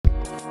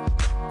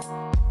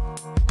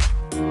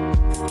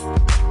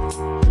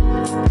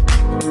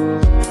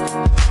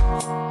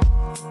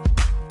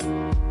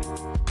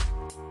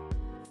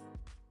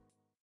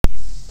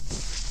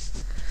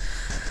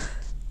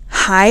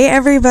Hi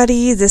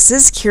everybody, this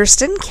is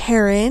Kirsten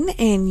Karen,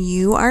 and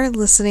you are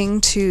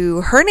listening to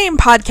Her Name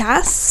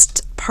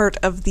Podcast, part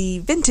of the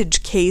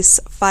Vintage Case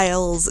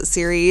Files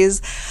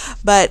series.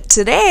 But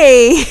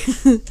today,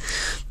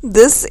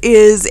 this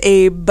is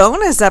a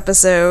bonus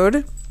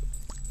episode,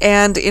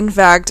 and in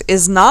fact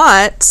is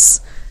not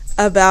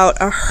about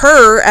a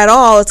her at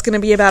all. It's going to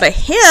be about a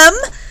him.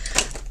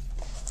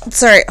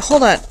 Sorry,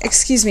 hold on.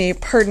 Excuse me,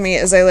 pardon me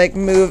as I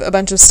move a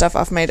bunch of stuff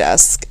off my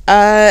desk.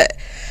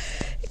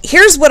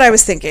 Here's what I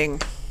was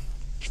thinking.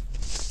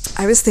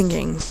 I was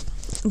thinking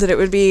that it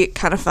would be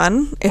kind of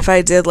fun if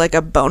I did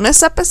a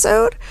bonus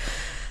episode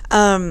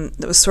that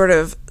was sort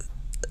of,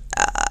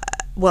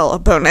 a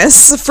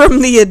bonus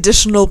from the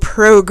additional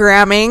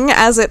programming,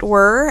 as it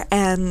were.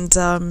 And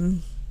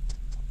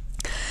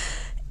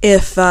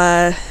if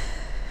it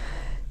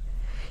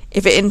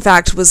in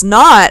fact was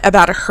not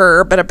about a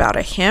her, but about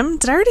a him.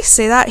 Did I already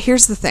say that?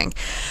 Here's the thing.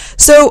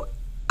 So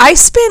I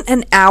spent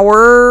an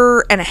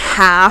hour and a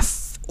half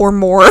or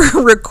more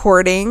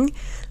recording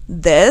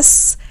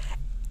this,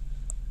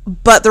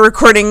 but the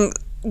recording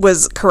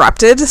was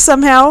corrupted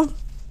somehow.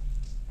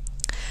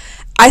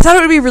 I thought it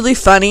would be really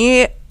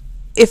funny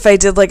if I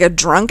did a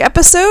drunk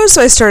episode,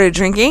 so I started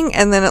drinking,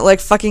 and then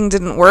it fucking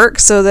didn't work,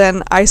 so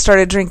then I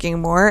started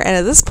drinking more, and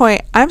at this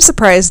point, I'm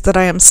surprised that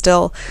I am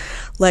still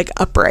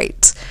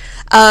upright.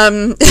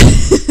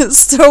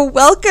 So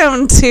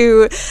welcome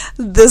to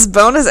this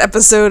bonus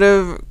episode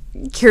of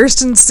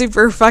Kirsten's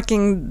super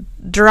fucking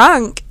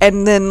drunk,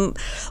 and then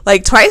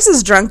twice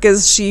as drunk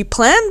as she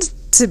planned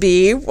to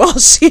be while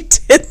she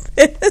did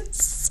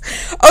this.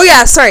 Oh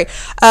yeah, sorry.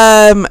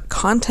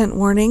 Content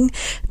warning.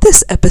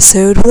 This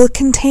episode will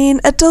contain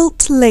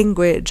adult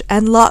language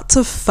and lots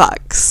of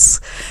fucks,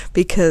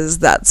 because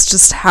that's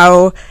just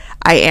how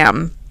I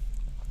am.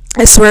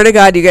 I swear to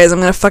God, you guys,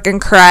 I'm gonna fucking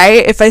cry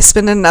if I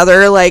spend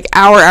another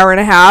hour and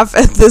a half,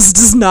 and this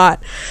does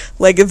not,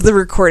 if the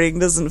recording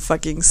doesn't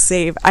fucking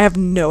save. I have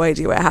no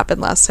idea what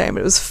happened last time.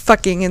 It was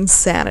fucking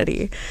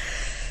insanity.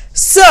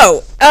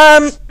 So,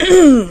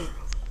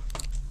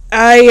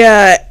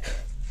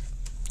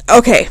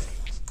 okay,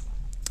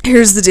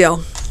 here's the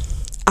deal.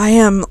 I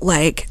am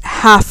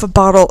half a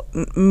bottle,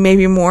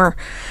 maybe more,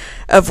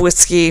 of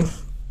whiskey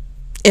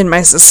in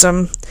my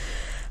system,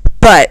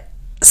 but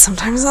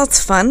sometimes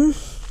that's fun.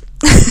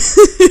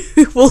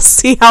 We'll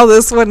see how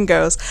this one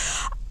goes.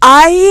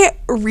 I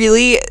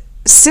really,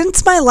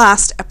 since my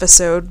last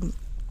episode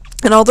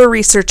and all the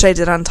research I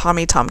did on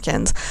Tommy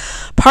Tompkins,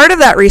 part of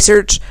that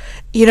research,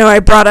 I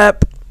brought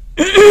up,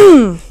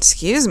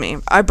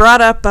 I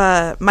brought up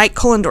Mike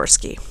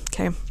Kolendorski,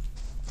 okay?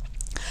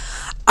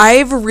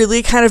 I've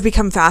really kind of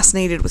become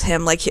fascinated with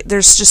him.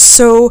 There's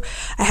just I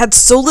had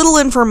so little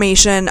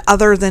information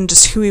other than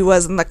just who he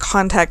was in the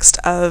context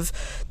of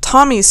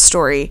Tommy's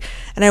story,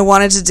 and I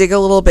wanted to dig a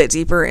little bit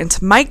deeper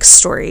into Mike's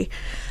story.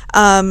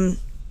 I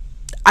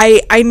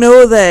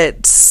know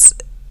that,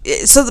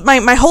 so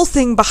my whole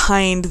thing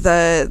behind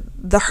the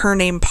Her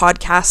Name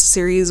podcast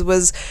series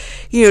was,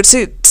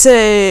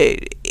 to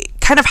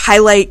kind of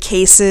highlight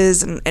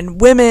cases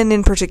and women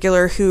in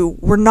particular who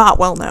were not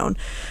well known,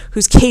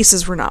 whose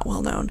cases were not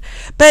well known.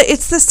 But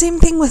it's the same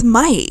thing with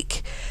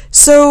Mike.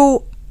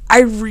 So I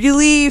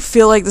really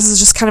feel like this is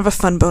just kind of a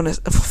fun bonus.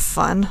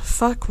 Fun?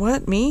 Fuck,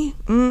 what? Me?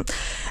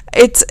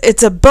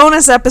 It's a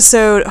bonus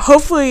episode.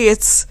 Hopefully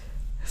it's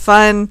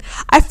fun.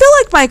 I feel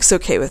like Mike's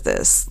okay with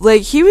this.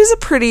 He was a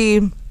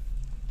pretty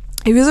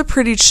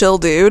chill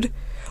dude.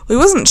 Well, he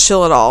wasn't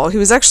chill at all. He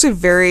was actually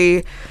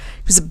he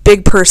was a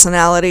big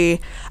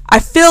personality. I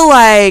feel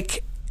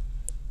like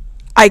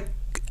I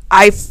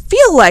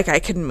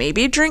could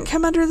maybe drink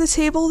him under the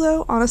table,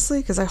 though, honestly,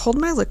 because I hold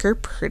my liquor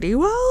pretty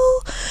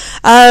well.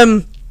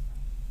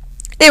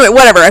 Anyway,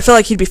 whatever. I feel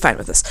like he'd be fine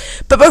with this.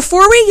 But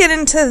before we get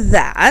into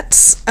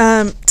that,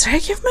 did I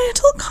give my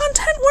adult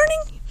content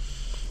warning?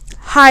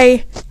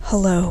 Hi.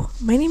 Hello.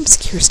 My name's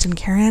Kirsten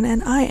Karen,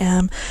 and I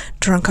am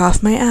drunk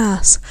off my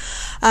ass.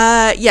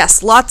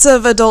 Yes, lots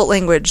of adult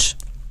language.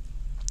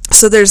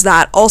 So there's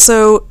that.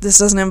 Also, this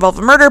doesn't involve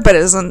a murder, but it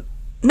doesn't...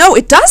 No,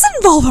 it does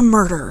involve a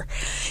murder.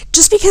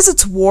 Just because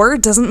it's war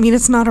doesn't mean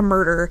it's not a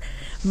murder.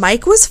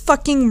 Mike was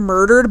fucking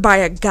murdered by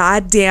a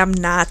goddamn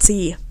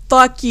Nazi.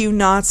 Fuck you,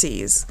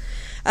 Nazis.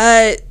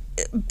 But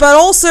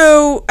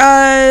also,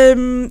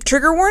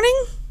 trigger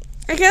warning?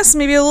 I guess,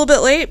 maybe a little bit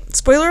late.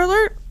 Spoiler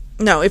alert?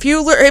 No, if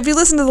you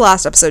listen to the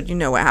last episode, you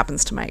know what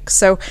happens to Mike.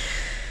 So,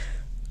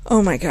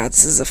 oh my God,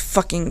 this is a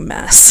fucking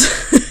mess.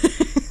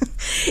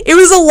 It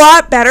was a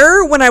lot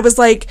better when I was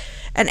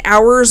an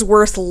hour's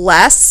worth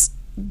less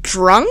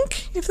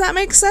drunk, if that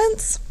makes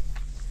sense.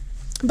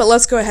 But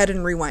let's go ahead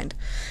and rewind.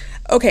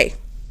 Okay.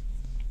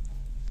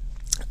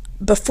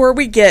 Before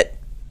we get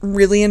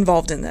really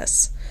involved in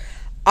this,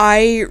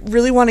 I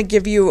really want to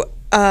give you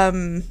a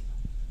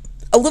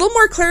little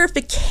more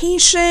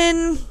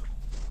clarification,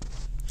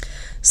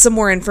 some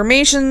more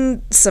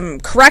information, some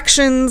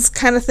corrections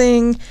kind of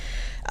thing,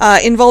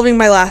 involving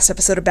my last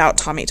episode about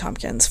Tommy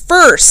Tompkins.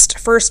 First.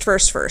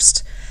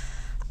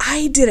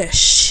 I did a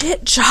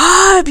shit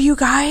job, you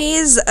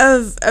guys,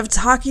 of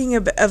talking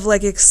of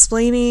like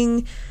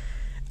explaining,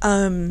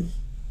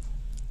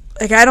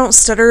 like I don't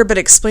stutter, but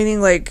explaining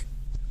like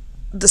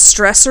the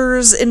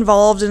stressors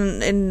involved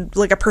in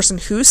like a person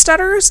who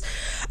stutters.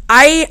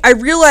 I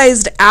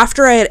realized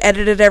after I had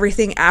edited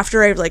everything,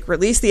 after I like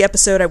released the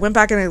episode, I went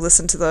back and I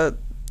listened to the,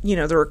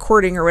 the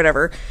recording or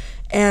whatever,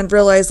 and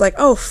realized like,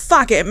 oh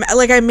fuck it,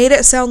 like I made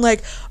it sound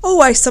like,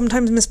 oh, I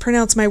sometimes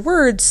mispronounce my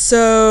words,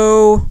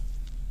 so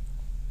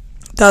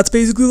that's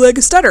basically like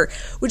a stutter,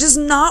 which is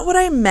not what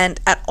I meant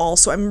at all.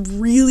 So I'm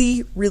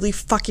really, really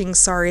fucking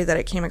sorry that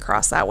it came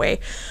across that way.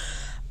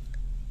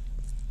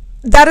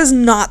 That is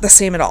not the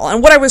same at all.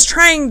 And what I was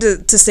trying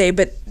to say,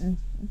 but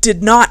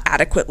did not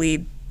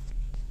adequately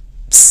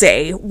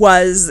say,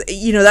 was,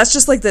 that's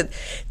just like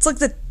it's like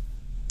the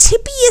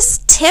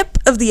tippiest tip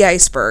of the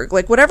iceberg.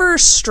 Like whatever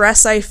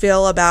stress I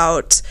feel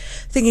about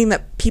thinking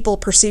that people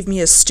perceive me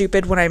as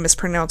stupid when I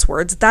mispronounce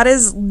words, that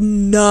is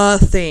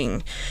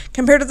nothing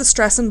compared to the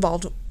stress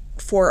involved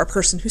for a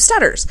person who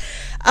stutters.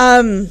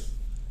 And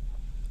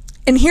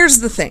here's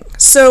the thing.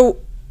 So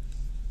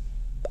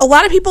a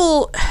lot of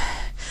people,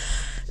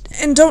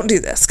 and don't do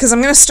this because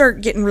I'm going to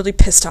start getting really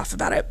pissed off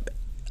about it.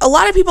 A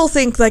lot of people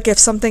think like if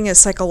something is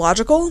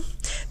psychological,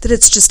 that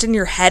it's just in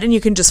your head and you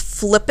can just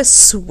flip a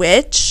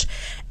switch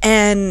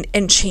and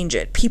change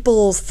it.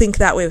 People think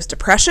that way with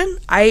depression.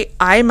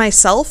 I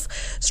myself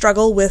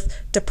struggle with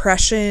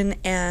depression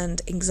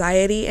and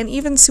anxiety and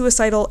even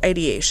suicidal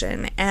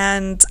ideation.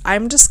 And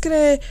I'm just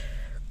going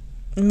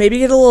to maybe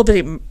get a little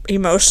bit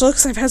emotional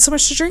because I've had so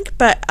much to drink,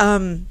 but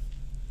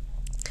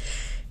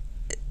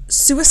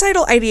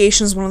suicidal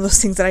ideation is one of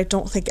those things that I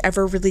don't think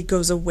ever really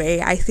goes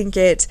away. I think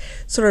it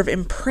sort of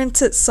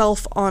imprints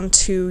itself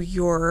onto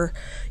your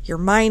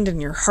mind and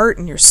your heart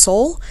and your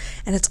soul,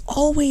 and it's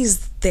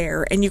always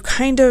there, and you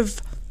kind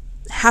of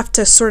have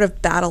to sort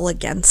of battle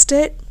against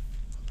it.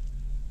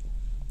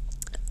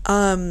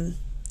 And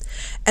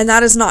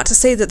that is not to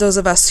say that those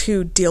of us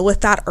who deal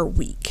with that are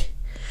weak.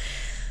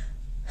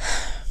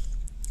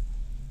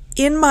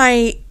 In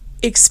my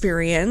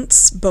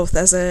experience, both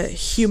as a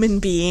human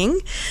being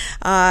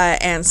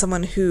and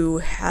someone who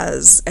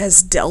has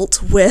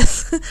dealt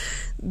with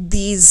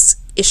these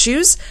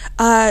issues,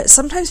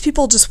 sometimes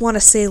people just want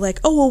to say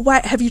like, oh, well,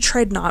 what, have you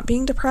tried not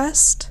being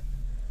depressed?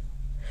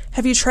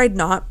 Have you tried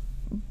not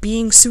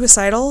being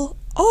suicidal?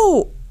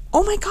 Oh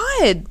my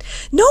God.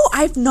 No,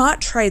 I've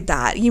not tried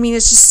that. You mean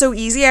it's just so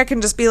easy? I can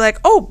just be like,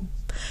 oh,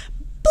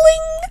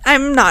 bling,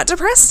 I'm not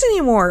depressed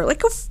anymore. Like,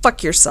 go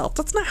fuck yourself.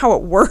 That's not how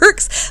it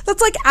works.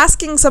 That's like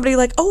asking somebody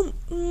like, oh,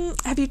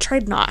 have you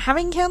tried not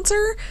having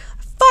cancer?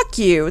 Fuck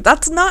you.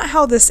 That's not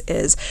how this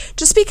is.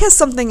 Just because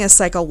something is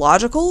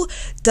psychological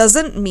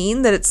doesn't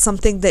mean that it's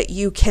something that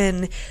you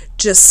can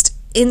just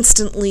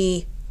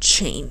instantly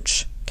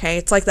change. Okay?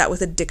 It's like that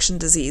with addiction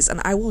disease.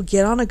 And I will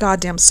get on a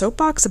goddamn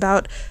soapbox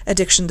about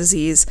addiction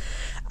disease.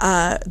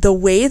 The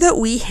way that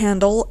we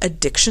handle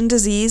addiction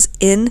disease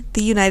in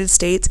the United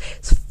States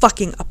is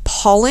fucking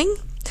appalling.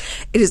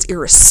 It is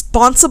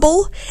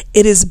irresponsible.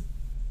 It is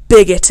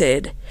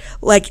bigoted.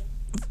 Like,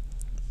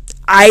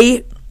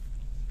 I'm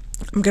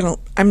gonna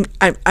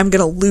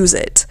lose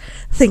it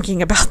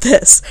thinking about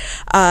this.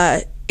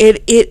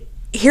 Because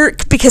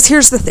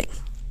here's the thing.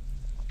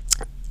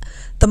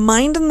 The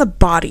mind and the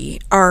body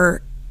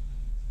are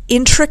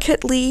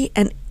intricately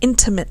and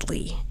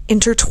intimately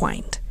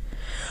intertwined.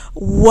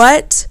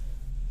 What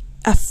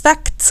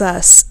affects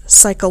us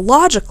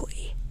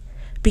psychologically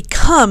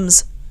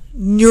becomes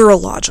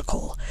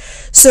neurological.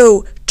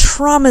 So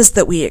traumas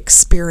that we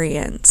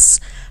experience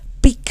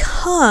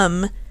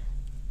become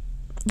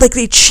like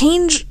they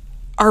change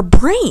our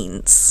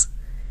brains.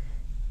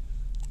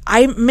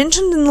 I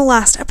mentioned in the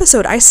last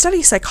episode, I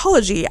study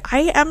psychology.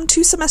 I am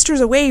 2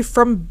 semesters away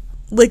from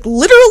like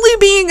literally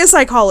being a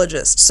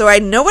psychologist. So I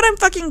know what I'm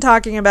fucking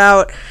talking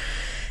about,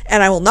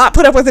 and I will not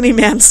put up with any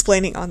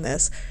mansplaining on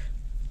this.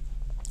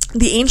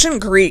 The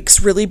ancient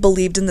Greeks really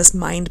believed in this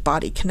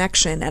mind-body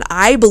connection, and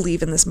I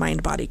believe in this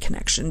mind-body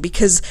connection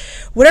because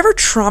whatever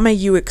trauma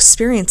you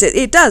experience,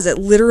 it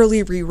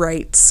literally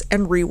rewrites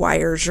and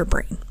rewires your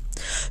brain.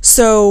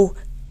 So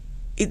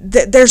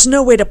there's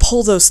no way to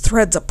pull those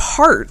threads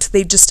apart.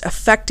 They just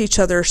affect each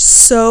other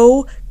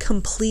so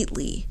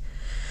completely.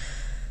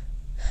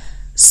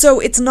 So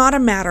it's not a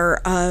matter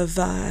of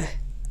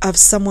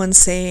someone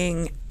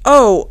saying,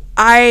 "Oh,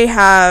 I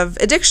have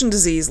addiction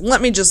disease.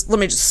 Let me just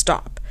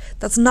stop."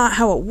 That's not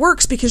how it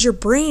works, because your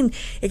brain,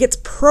 it gets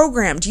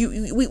programmed.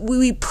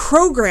 We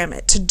program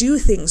it to do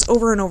things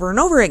over and over and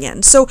over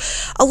again. So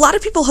a lot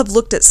of people have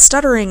looked at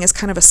stuttering as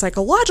kind of a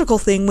psychological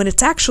thing when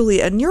it's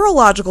actually a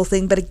neurological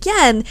thing. But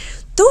again,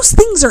 those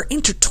things are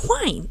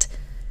intertwined.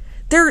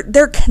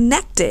 They're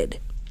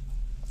connected.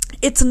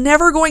 It's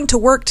never going to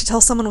work to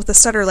tell someone with a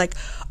stutter, like,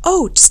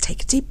 oh, just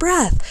take a deep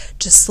breath,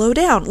 just slow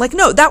down. Like,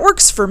 no, that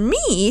works for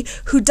me,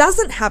 who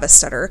doesn't have a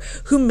stutter,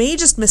 who may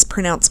just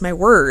mispronounce my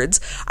words.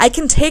 I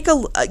can take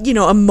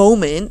a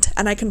moment,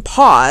 and I can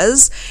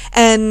pause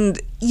and,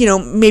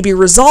 maybe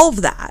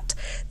resolve that.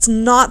 It's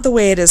not the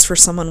way it is for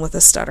someone with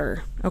a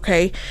stutter,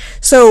 okay?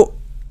 So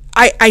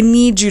I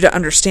need you to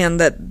understand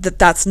that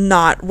that's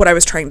not what I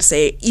was trying to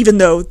say, even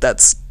though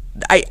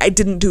I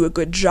didn't do a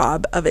good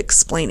job of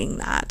explaining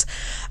that.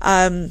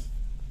 And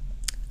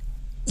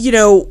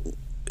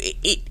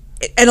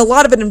a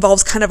lot of it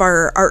involves kind of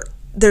our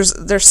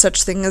there's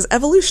such thing as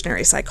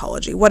evolutionary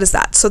psychology. What is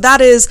that? So that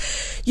is,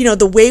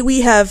 the way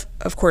we have,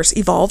 of course,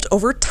 evolved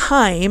over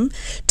time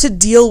to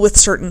deal with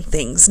certain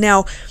things.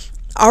 Now,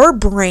 our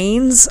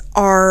brains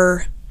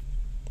are,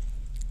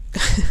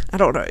 I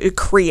don't know,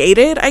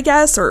 created, I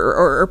guess,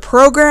 or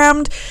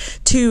programmed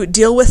to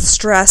deal with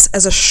stress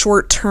as a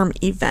short-term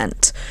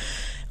event.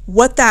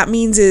 What that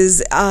means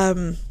is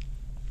that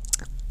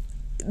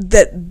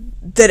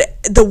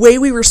the way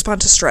we respond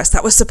to stress,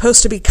 that was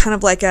supposed to be kind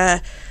of like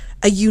a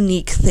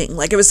unique thing.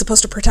 Like, it was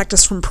supposed to protect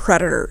us from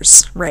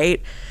predators,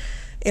 right?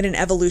 In an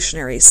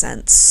evolutionary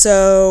sense.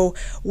 So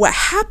what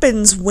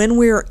happens when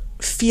we're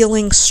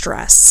feeling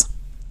stress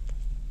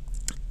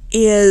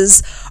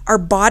is our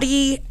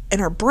body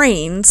and our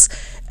brains,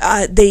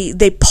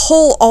 they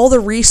pull all the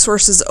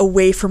resources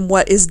away from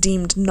what is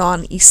deemed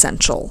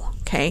non-essential,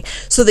 okay?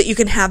 So that you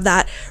can have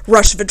that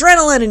rush of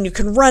adrenaline and you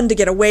can run to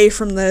get away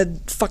from the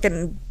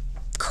fucking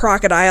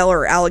crocodile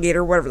or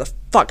alligator, whatever the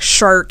fuck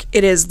shark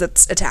it is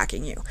that's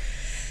attacking you.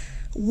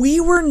 We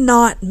were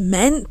not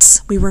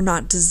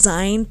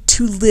designed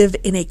to live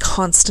in a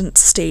constant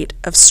state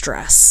of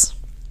stress.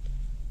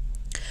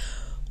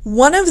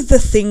 One of the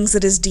things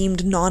that is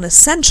deemed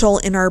non-essential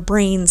in our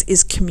brains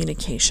is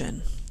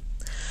communication.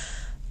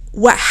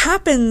 What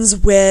happens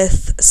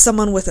with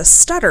someone with a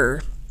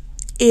stutter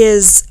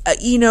is,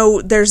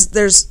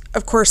 there's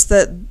of course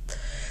the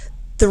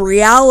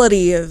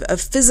reality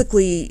of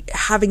physically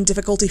having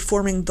difficulty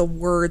forming the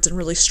words and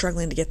really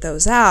struggling to get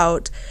those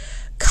out,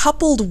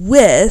 coupled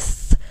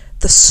with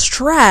the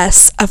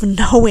stress of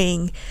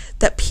knowing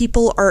that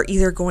people are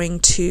either going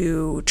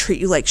to treat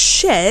you like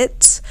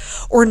shit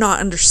or not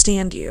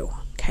understand you,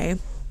 okay?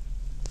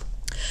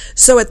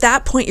 So at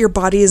that point, your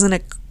body is in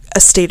a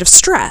state of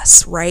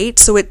stress, right?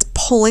 So it's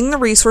pulling the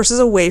resources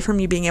away from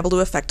you being able to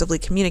effectively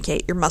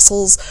communicate. Your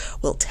muscles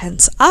will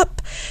tense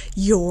up,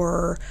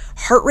 your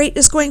heart rate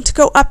is going to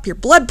go up, your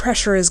blood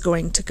pressure is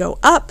going to go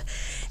up,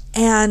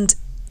 and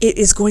it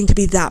is going to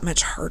be that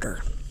much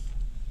harder.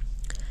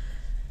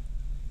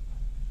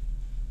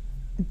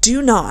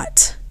 Do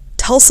not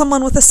tell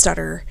someone with a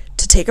stutter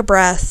to take a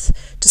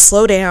breath, to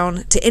slow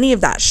down, to any of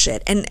that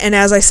shit. And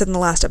as I said in the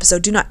last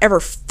episode, do not ever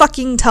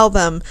fucking tell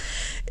them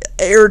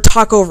or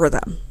talk over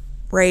them,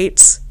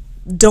 right?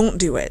 Don't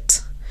do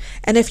it.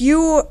 And if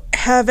you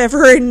have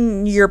ever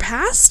in your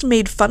past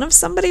made fun of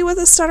somebody with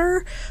a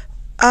stutter,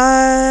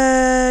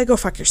 go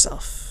fuck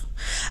yourself.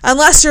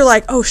 Unless you're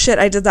like, oh shit,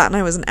 I did that and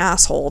I was an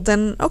asshole,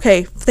 then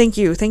okay, thank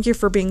you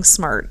for being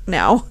smart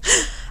now.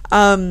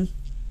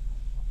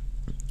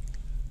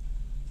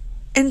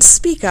 And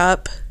speak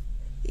up.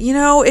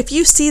 If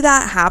you see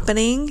that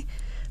happening,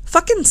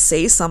 fucking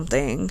say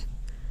something.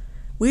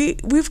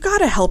 We've got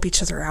to help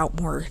each other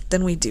out more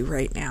than we do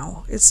right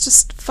now. It's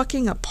just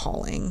fucking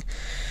appalling.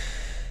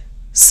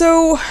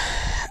 So,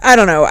 I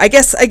don't know. I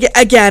guess,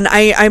 again,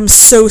 I'm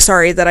so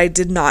sorry that I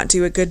did not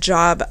do a good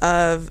job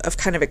of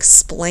kind of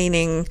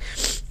explaining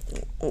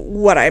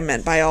what I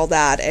meant by all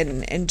that,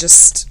 and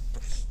just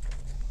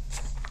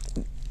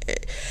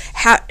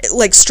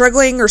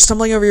struggling or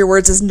stumbling over your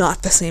words is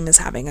not the same as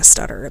having a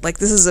stutter. Like,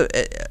 this is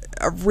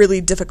a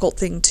really difficult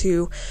thing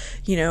to,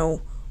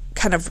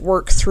 kind of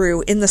work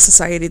through in the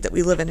society that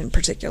we live in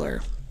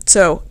particular.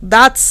 So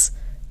that's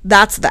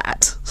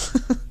that.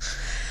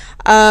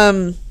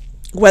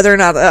 Whether or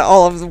not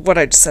all of what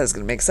I just said is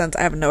going to make sense,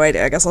 I have no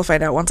idea. I guess I'll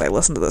find out once I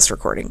listen to this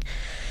recording.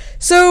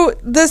 So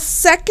the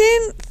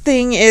second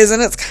thing is,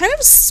 and it's kind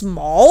of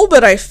small,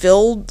 but I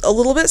feel a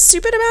little bit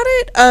stupid about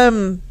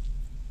it.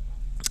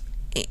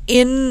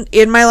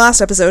 In my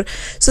last episode,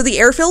 so the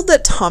airfield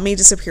that Tommy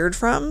disappeared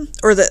from,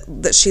 or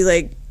that she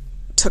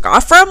took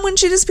off from when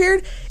she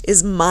disappeared,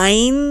 is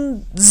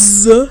Minesfield,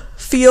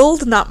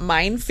 not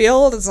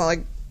Minefield. It's not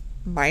like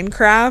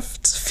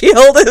Minecraft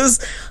field. It was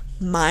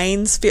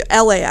Minesfield,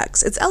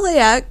 LAX. It's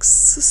LAX.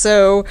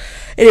 So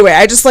anyway,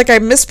 I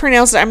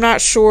mispronounced it. I'm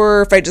not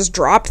sure if I just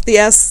dropped the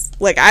S.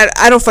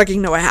 I don't fucking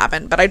know what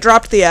happened, but I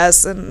dropped the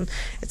S, and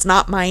it's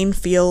not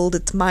Minefield,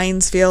 it's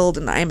Minesfield,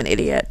 and I'm an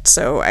idiot.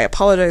 So I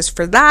apologize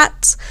for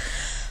that.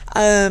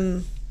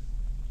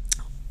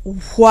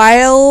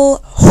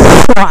 While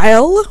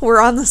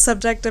we're on the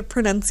subject of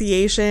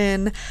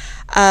pronunciation,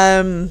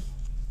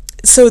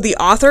 so the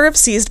author of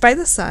Seized by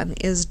the Sun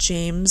is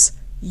James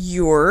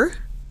Ure.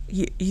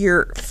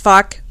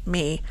 Fuck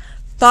me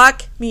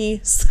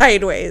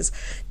sideways.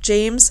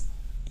 James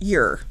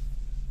Ure.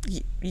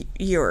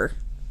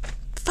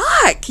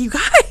 Fuck. heck, you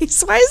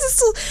guys? Why is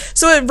this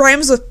so it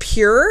rhymes with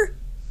pure?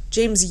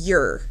 James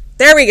Ure.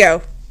 There we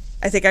go.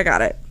 I think I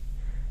got it.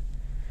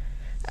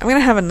 I'm going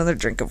to have another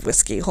drink of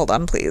whiskey. Hold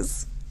on,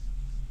 please.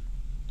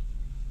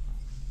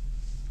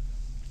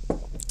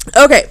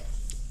 Okay.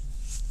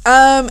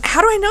 How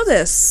do I know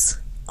this?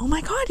 Oh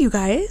my god, you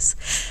guys.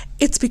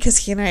 It's because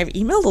he and I have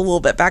emailed a little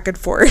bit back and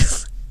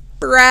forth.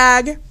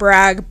 Brag,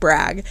 brag,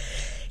 brag.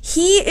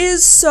 He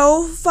is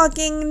so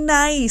fucking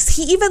nice.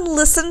 He even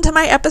listened to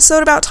my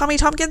episode about Tommy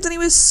Tompkins and he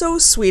was so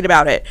sweet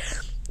about it.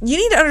 You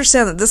need to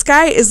understand that this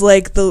guy is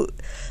like the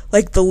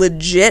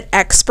legit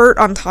expert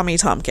on Tommy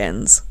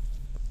Tompkins.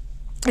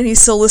 And he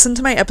still listened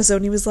to my episode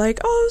and he was like,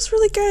 oh, it was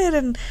really good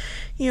and,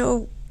 you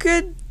know,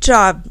 good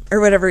job, or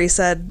whatever he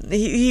said.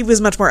 He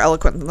was much more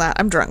eloquent than that.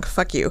 I'm drunk.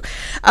 Fuck you.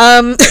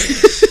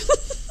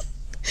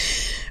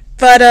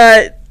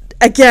 But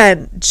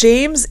again,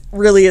 James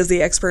really is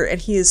the expert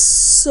and he is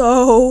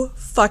so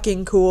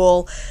fucking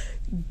cool.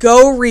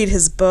 Go read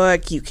his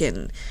book. You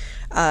can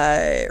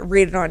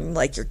read it on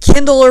like your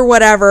Kindle or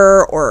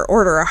whatever, or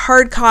order a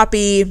hard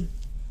copy.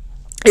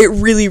 It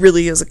really,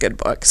 really is a good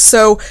book.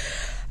 So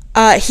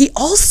he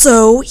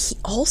also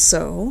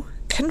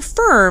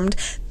confirmed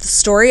the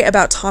story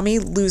about Tommy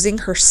losing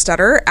her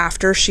stutter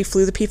after she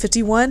flew the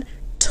P-51.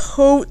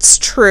 Totes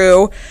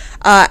true.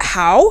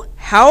 How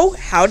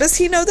does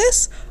he know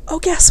this? Oh,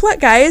 guess what,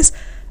 guys?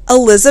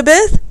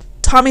 Elizabeth,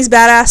 Tommy's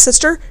badass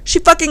sister, she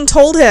fucking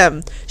told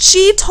him.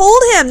 She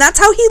told him. That's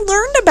how he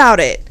learned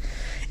about it.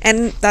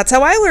 And that's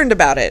how I learned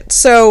about it.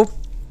 So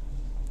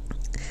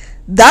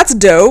that's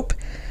dope.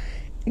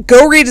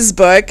 Go read his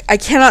book. I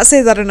cannot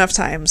say that enough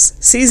times.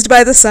 Seized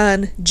by the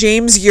Sun,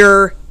 James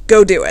Ure,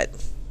 go do it.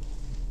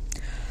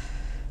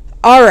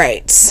 All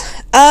right.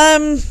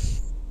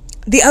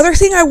 The other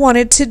thing I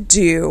wanted to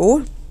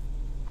do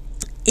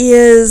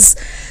is,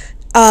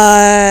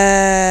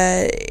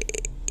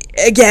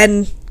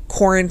 again,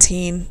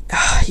 quarantine.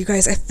 You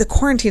guys, the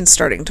quarantine's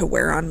starting to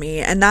wear on me,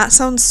 and that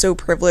sounds so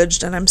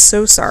privileged, and I'm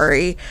so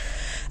sorry.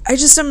 I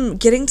just am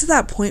getting to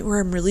that point where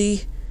I'm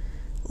really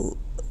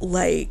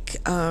like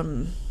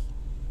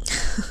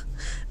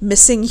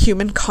missing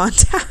human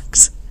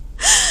contact.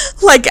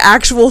 Like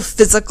actual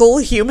physical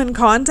human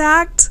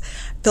contact.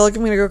 I feel like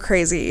I'm gonna go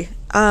crazy.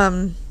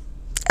 And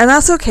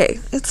that's okay.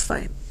 It's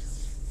fine.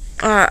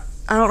 I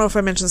don't know if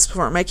I mentioned this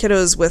before. My kiddo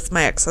is with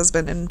my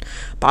ex-husband in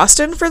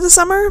Boston for the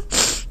summer.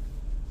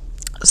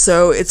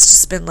 So it's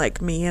just been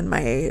like me and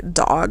my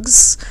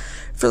dogs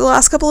for the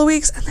last couple of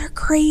weeks, and they're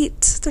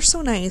great. They're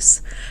so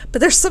nice.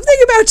 But there's something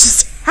about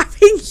just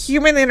having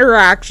human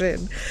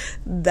interaction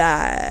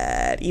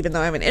that, even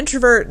though I'm an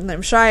introvert and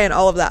I'm shy and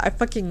all of that, I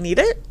fucking need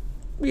it.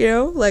 You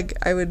know, like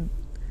I would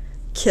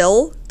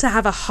kill to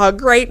have a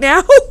hug right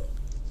now.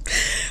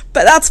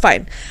 But that's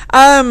fine.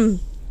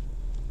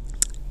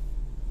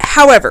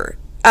 However,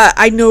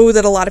 I know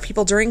that a lot of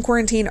people during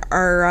quarantine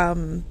are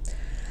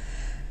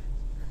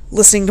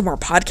listening to more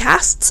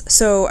podcasts,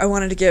 so I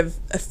wanted to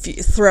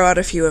throw out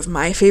a few of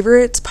my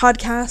favorite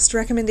podcast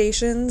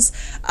recommendations.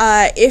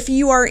 If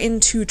you are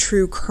into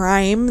true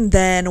crime,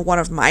 then one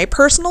of my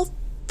personal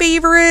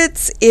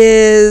favorites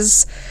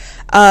is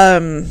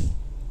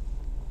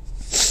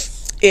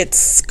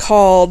it's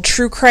called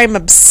True Crime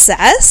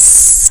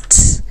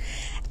Obsessed,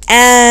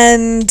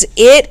 and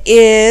it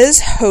is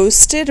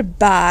hosted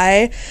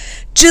by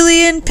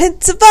Jillian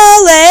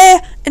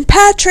Pincevale and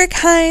Patrick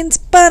Hines.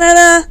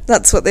 Banana.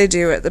 That's what they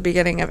do at the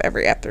beginning of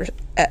every episode.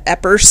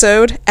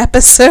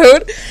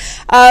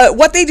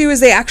 What they do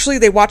is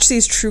they watch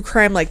these true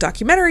crime like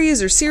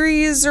documentaries or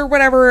series or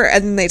whatever,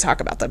 and they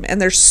talk about them,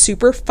 and they're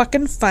super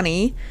fucking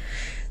funny.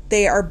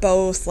 They are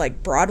both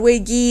like Broadway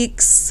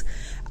geeks.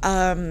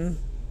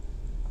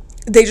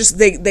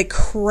 They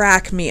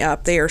crack me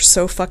up. They are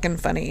so fucking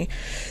funny.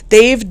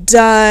 They've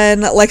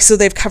done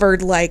they've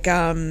covered like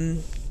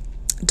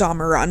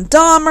Dahmer on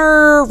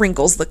Dahmer,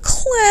 Wrinkles the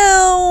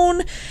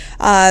Clown,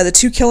 The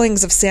Two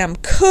Killings of Sam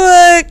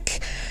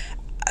Cooke,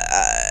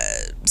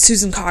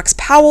 Susan Cox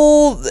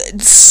Powell,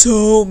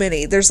 so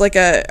many. There's like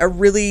a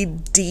really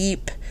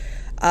deep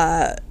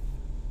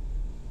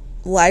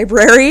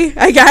library,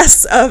 I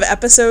guess, of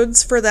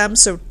episodes for them.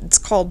 So it's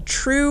called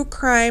True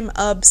Crime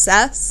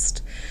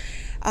Obsessed.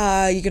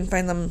 You can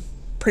find them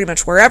pretty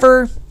much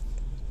wherever.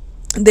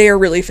 They are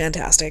really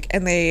fantastic,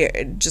 and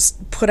they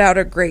just put out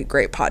a great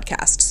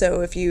podcast.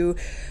 So if you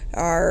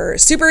are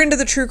super into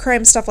the true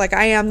crime stuff like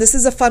I am, this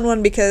is a fun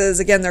one because,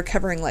 again, they're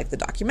covering like the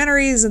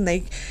documentaries, and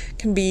they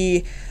can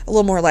be a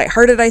little more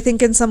lighthearted, I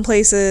think, in some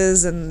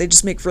places, and they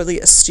just make really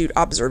astute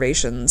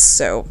observations.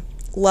 So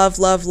love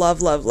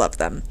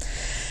them.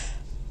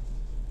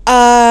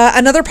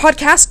 Another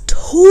podcast,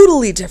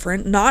 totally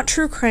different, not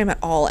true crime at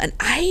all, and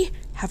I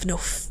have no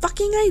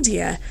fucking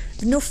idea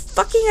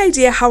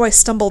how I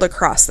stumbled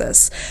across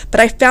this, but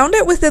I found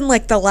it within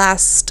like the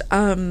last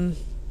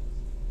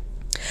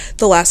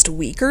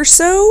week or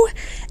so,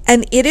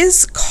 and it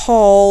is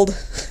called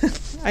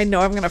I know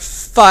I'm gonna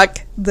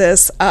fuck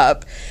this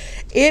up.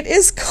 It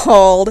is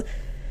called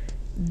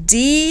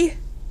DKMH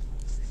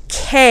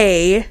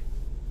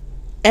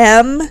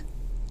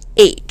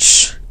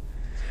H.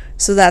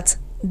 So that's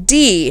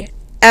D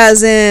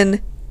as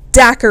in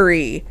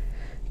daiquiri,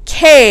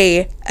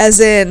 K as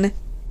in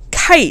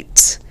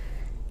kite,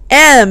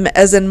 M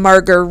as in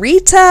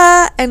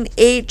margarita, and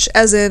H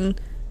as in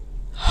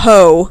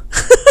hoe.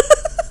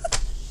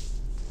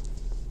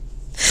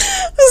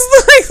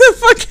 It's like the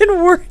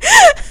fucking word.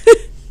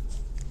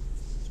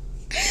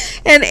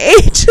 And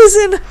H is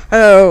in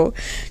hoe.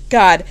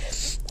 God.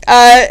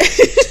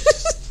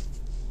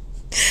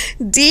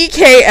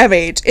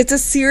 DKMH. It's a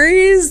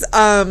series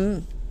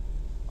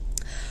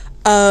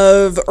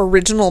of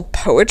original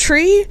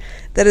poetry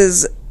that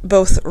is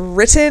both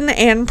written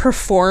and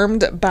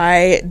performed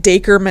by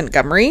Dacre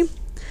Montgomery.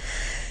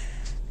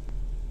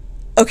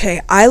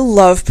 Okay, I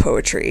love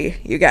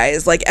poetry, you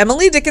guys. Like,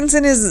 Emily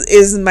Dickinson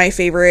is my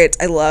favorite.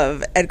 I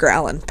love Edgar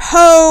Allan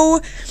Poe.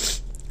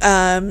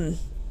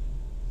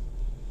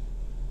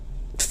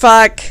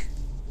 Fuck.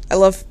 I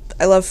love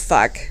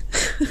fuck.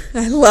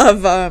 I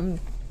love,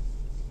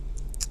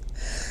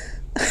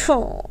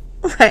 oh,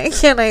 why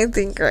can't I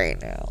think right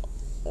now?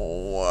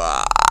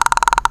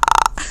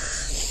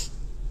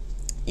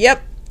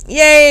 Yep.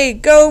 Yay,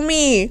 go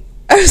me.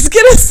 I was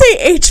gonna say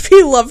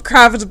H.P.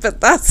 Lovecraft,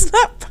 but that's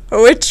not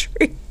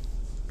poetry.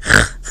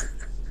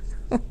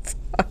 Oh,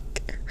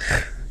 fuck.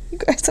 You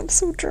guys, I'm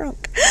so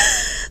drunk.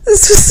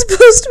 This was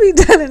supposed to be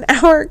done an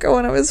hour ago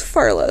and I was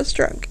far less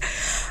drunk.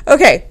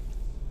 Okay.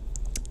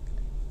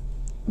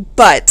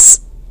 But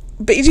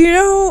you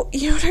know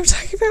what I'm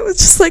talking about? It's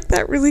just like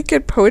that really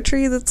good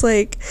poetry that's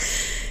like,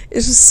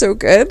 it's just so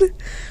good.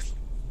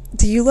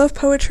 Do you love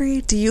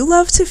poetry? Do you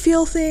love to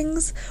feel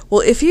things?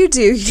 Well, if you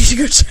do, you need to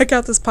go check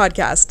out this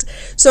podcast.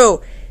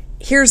 So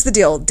here's the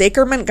deal.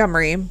 Dacre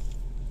Montgomery,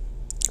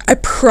 I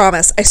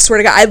promise, I swear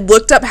to God, I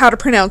looked up how to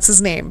pronounce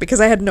his name because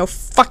I had no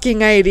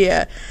fucking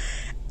idea.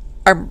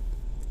 I'm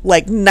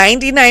like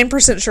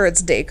 99% sure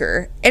it's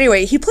Dacre.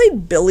 Anyway, he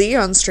played Billy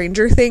on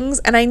Stranger Things,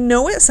 and I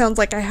know it sounds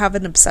like I have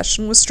an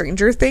obsession with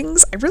Stranger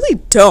Things. I really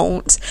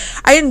don't.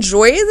 I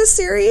enjoy the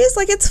series.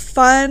 Like, it's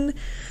fun.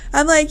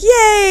 I'm like,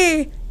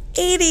 yay!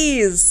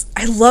 80s.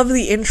 I love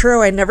the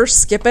intro. I never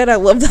skip it. I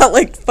love that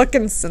like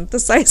fucking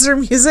synthesizer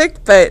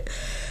music, but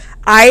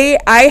I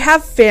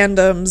have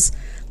fandoms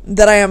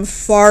that I am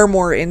far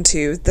more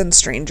into than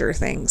Stranger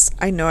Things.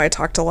 I know I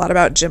talked a lot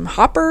about Jim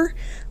Hopper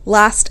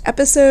last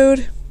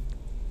episode.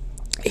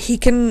 He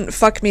can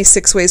fuck me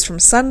 6 ways from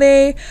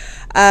Sunday.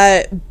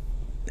 And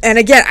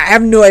again, I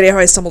have no idea how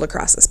I stumbled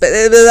across this, but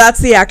that's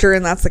the actor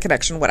and that's the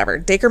connection, whatever.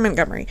 Dacre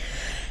Montgomery.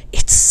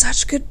 It's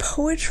such good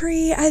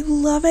poetry. I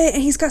love it.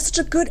 And he's got such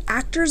a good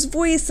actor's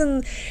voice.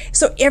 And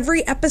so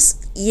every episode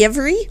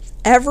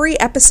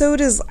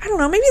is, I don't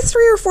know, maybe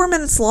 3 or 4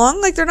 minutes long.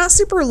 Like, they're not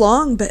super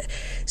long, but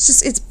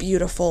it's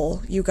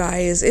beautiful, you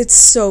guys. It's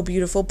so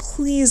beautiful.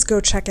 Please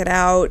go check it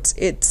out.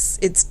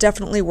 It's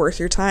definitely worth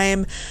your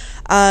time.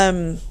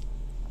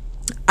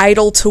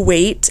 Idle to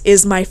Wait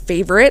is my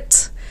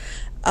favorite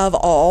of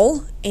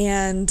all.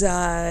 And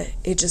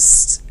it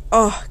just,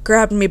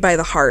 grabbed me by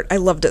the heart. I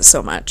loved it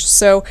so much.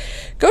 So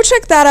go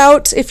check that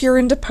out if you're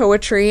into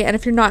poetry. And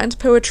if you're not into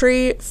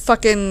poetry,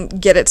 fucking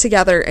get it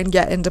together and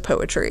get into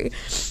poetry.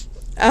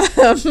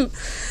 The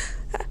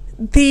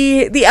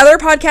other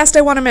podcast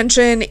I want to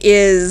mention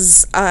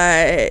is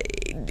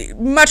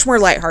much more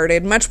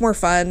lighthearted, much more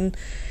fun.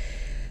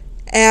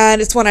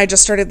 And it's one I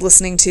just started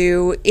listening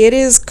to. It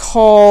is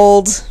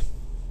called...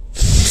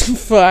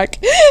 fuck.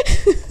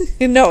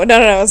 No,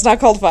 it's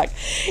not called fuck.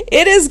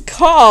 It is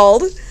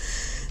called...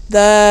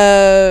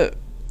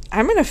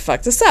 I'm going to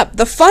fuck this up.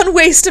 The Fun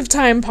Waste of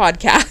Time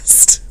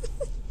podcast.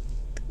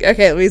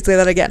 Okay, let me say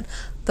that again.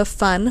 The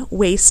Fun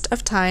Waste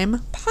of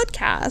Time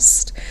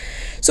podcast.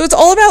 So it's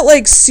all about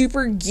like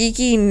super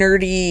geeky,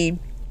 nerdy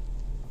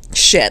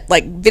shit,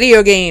 like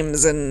video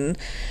games and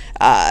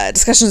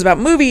discussions about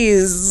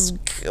movies,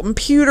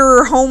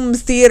 computer, home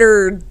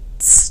theater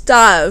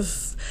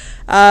stuff.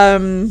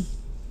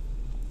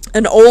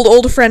 An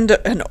old friend,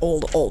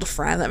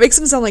 that makes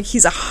him sound like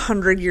he's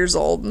 100 years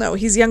old. No,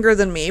 he's younger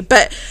than me,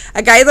 but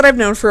a guy that I've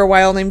known for a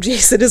while named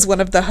Jason is one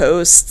of the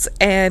hosts,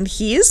 and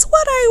he's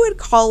what I would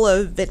call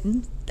a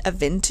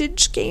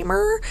vintage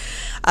gamer.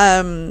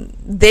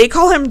 They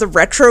call him the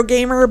retro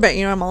gamer, but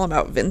you know, I'm all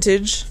about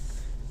vintage.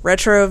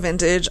 Retro,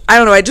 vintage. I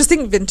don't know, I just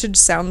think vintage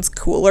sounds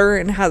cooler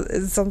and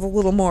it sounds a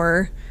little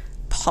more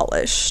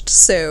polished.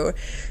 So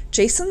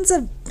Jason's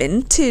a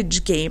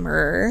vintage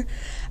gamer.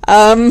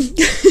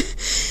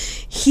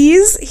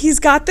 He's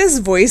got this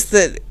voice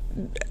that,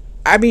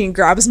 I mean,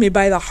 grabs me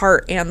by the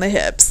heart and the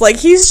hips. Like,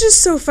 he's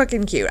just so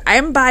fucking cute.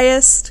 I'm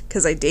biased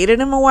because I dated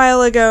him a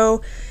while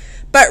ago,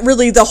 but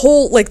really the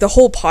whole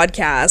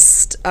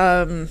podcast,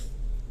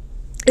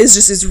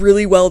 is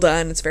really well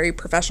done. It's very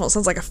professional. It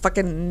sounds like a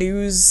fucking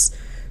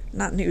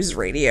not news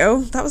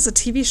radio. That was a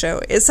TV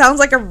show. It sounds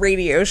like a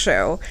radio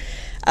show.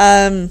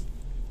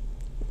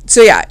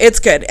 So yeah, it's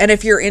good. And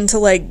if you're into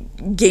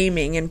like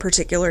gaming in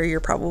particular, you're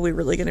probably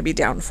really going to be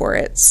down for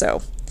it.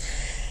 So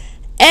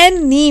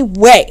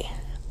anyway,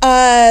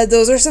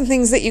 those are some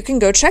things that you can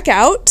go check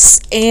out.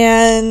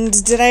 And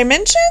did I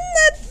mention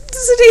that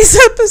today's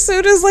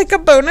episode is like a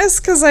bonus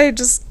because I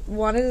just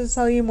wanted to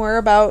tell you more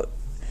about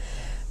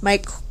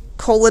Mike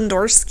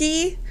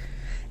Kolandorsky,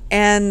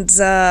 and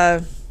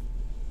I'm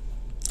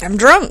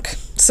drunk,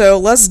 so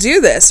let's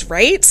do this,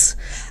 right?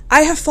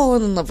 I have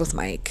fallen in love with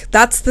Mike.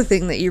 That's the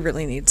thing that you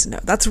really need to know.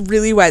 That's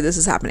really why this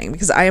is happening,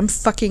 because I am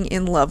fucking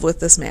in love with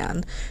this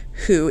man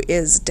who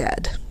is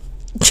dead.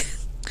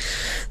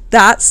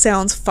 That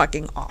sounds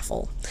fucking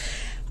awful.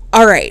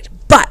 All right,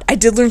 but I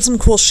did learn some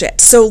cool shit.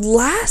 So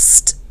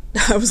last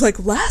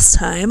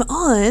time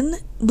on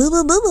blah,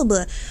 blah, blah, blah,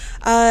 blah.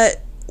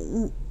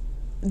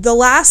 The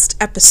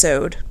last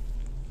episode,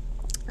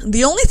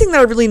 the only thing that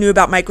I really knew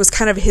about Mike was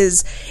kind of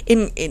his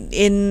in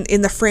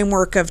the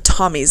framework of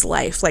Tommy's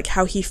life, like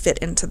how he fit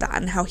into that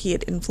and how he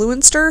had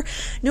influenced her.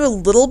 I knew a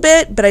little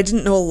bit, but I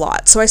didn't know a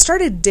lot. So I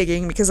started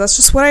digging because that's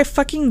just what I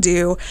fucking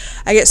do.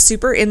 I get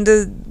super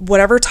into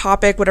whatever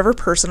topic, whatever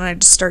person, and I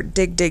just start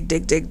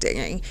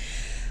digging.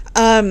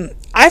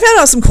 I found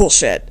out some cool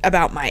shit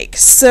about Mike.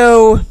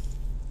 So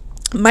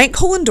Mike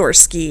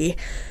Kolandorsky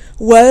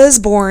was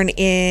born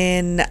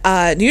in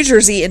New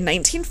Jersey in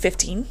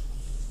 1915.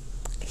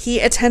 He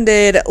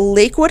attended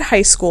Lakewood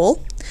High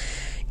School,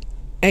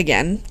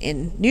 again,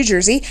 in New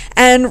Jersey,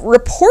 and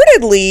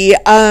reportedly,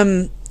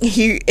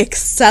 he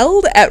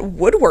excelled at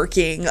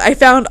woodworking. I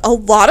found a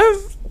lot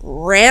of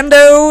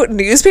rando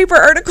newspaper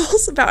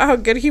articles about how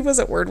good he was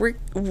at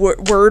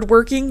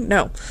woodworking.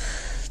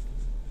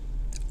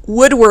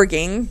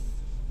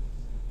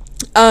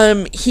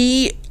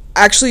 He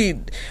actually,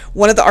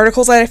 one of the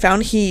articles that I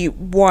found, he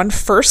won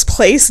first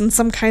place in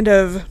some kind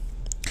of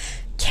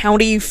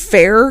county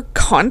fair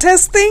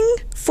contest thing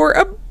for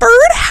a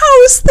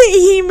birdhouse that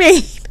he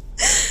made.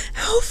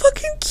 How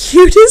fucking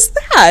cute is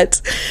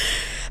that?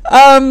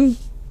 I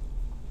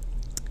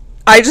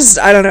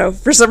don't know.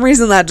 For some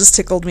reason that just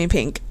tickled me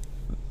pink.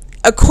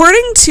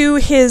 According to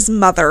his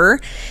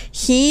mother,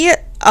 he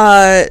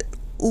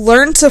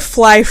learned to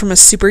fly from a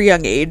super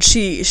young age.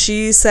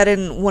 She said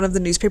in one of the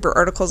newspaper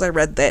articles I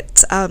read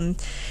that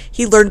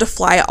he learned to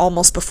fly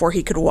almost before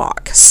he could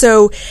walk.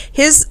 So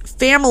his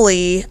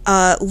family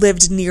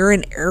lived near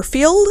an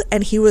airfield,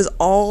 and he was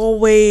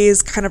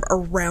always kind of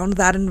around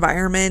that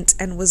environment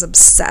and was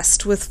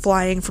obsessed with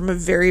flying from a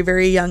very,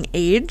 very young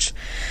age.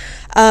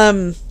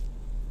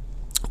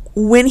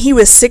 When he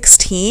was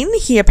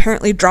 16, he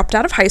apparently dropped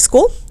out of high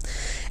school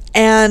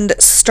and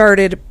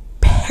started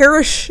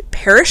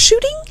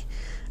parachuting?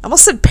 I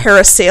almost said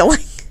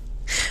parasailing.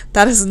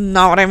 That is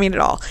not what I mean at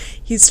all.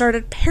 He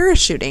started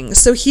parachuting.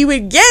 So he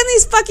would get in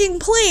these fucking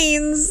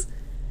planes.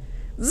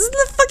 This is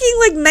the fucking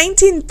like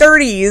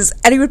 1930s.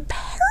 And he would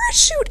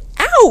parachute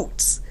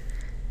out.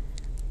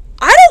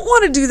 I don't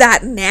want to do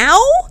that now.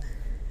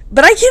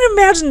 But I can't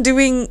imagine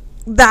doing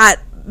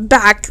that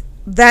back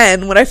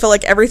then when I felt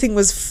like everything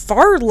was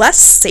far less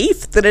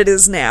safe than it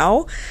is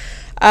now.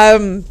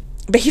 But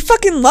he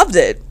fucking loved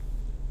it.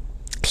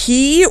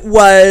 He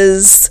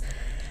was...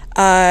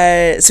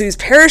 so he was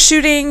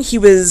parachuting.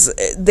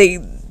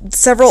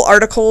 Several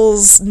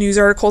news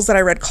articles that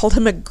I read called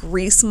him a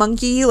grease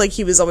monkey. Like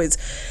he was always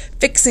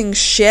fixing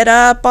shit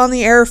up on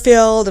the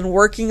airfield and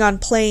working on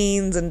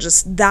planes, and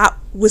just that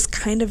was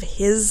kind of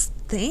his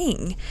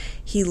thing.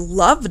 He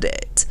loved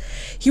it.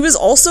 He was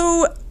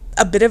also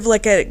a bit of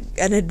like an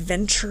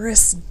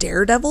adventurous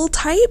daredevil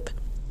type.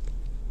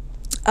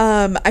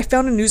 I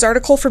found a news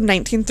article from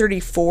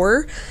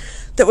 1934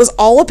 that was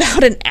all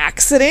about an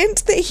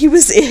accident that he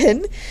was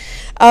in,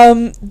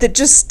 that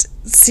just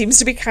seems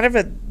to be kind of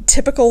a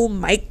typical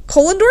Mike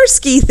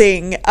Kolandorsky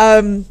thing.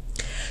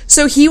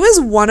 So he was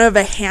one of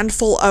a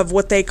handful of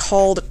what they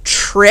called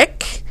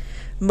trick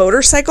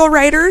motorcycle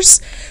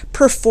riders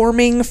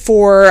performing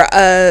for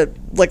a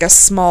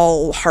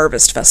small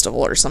harvest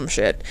festival or some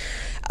shit.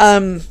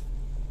 And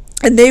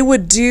they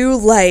would do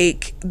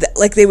like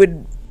they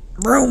would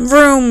vroom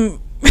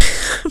vroom.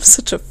 I'm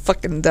such a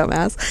fucking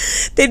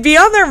dumbass. They'd be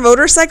on their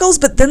motorcycles,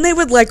 but then they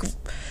would like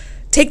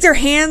take their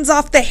hands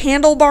off the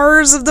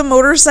handlebars of the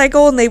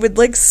motorcycle and they would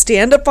like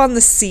stand up on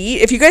the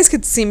seat. If you guys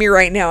could see me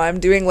right now, I'm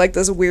doing like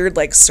this weird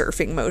like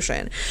surfing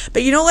motion.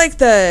 But you know, like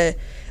the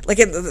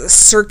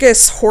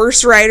circus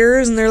horse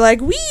riders, and they're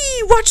like,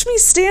 "Wee, watch me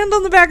stand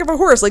on the back of a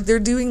horse." Like they're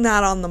doing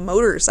that on the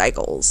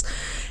motorcycles.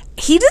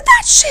 He did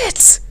that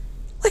shit.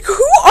 Like,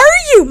 who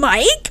are you,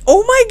 Mike?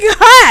 Oh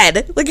my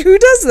God. Like, who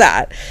does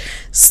that?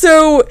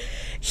 So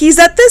he's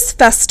at this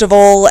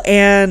festival,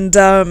 and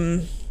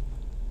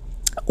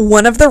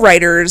one of the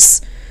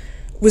writers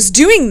was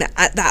doing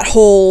that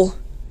whole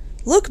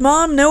 "look,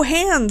 Mom, no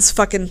hands"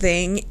 fucking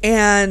thing,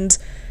 and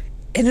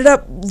ended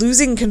up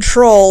losing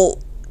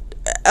control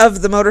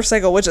of the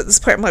motorcycle, which at this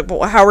point I'm like,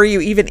 well, how are you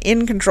even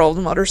in control of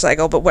the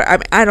motorcycle? But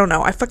I don't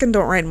know. I fucking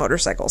don't ride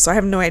motorcycles, so I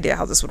have no idea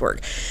how this would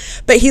work.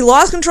 But he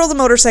lost control of the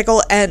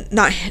motorcycle, and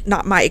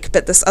not Mike,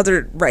 but this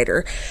other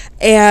rider,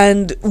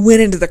 and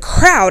went into the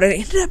crowd and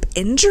ended up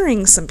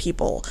injuring some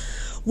people.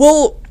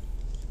 Well,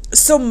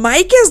 so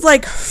Mike is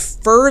like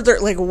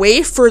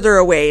way further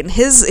away, and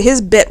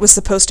his bit was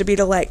supposed to be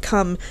to like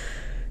come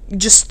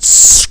just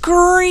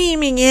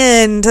screaming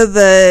into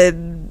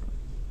the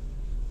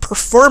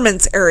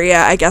performance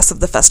area, I guess, of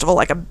the festival,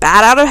 like a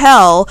bat out of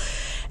hell,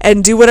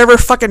 and do whatever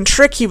fucking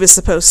trick he was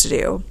supposed to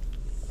do.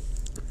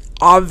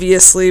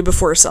 Obviously,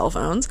 before cell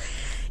phones.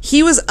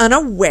 He was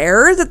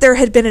unaware that there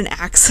had been an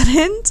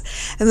accident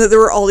and that there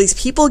were all these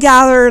people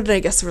gathered, and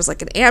I guess there was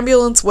like an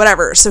ambulance,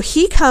 whatever. So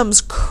he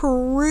comes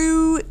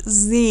cruising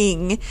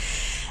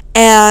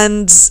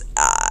and,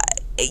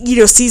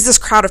 sees this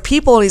crowd of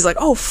people, and he's like,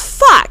 oh,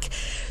 fuck.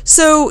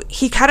 So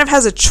he kind of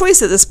has a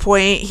choice at this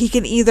point. He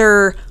can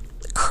either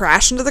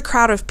crash into the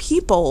crowd of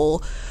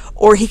people,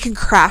 or he can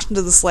crash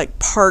into this, like,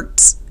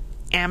 parked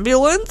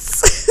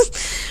ambulance.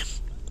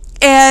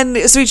 And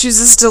so he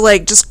chooses to,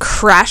 like, just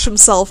crash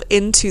himself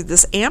into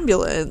this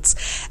ambulance,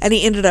 and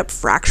he ended up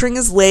fracturing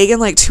his leg in,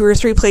 like, 2 or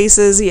 3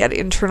 places. He had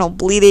internal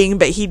bleeding,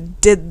 but he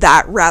did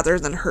that rather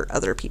than hurt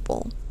other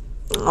people.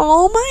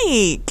 Oh,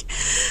 Mike.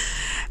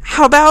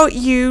 How about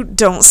you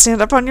don't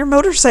stand up on your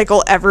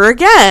motorcycle ever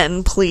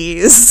again,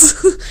 please?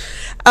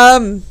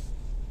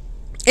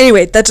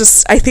 Anyway,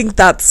 I think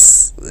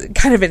that's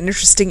kind of an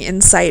interesting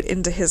insight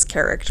into his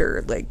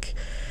character. Like,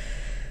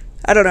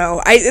 I don't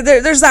know.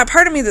 There's that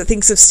part of me that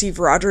thinks of Steve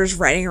Rogers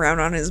riding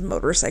around on his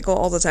motorcycle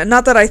all the time.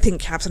 Not that I think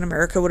Captain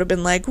America would have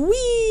been like,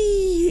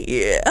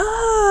 wee,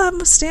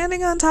 I'm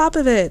standing on top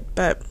of it.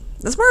 But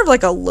that's more of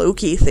like a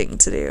Loki thing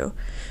to do.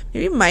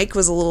 Maybe Mike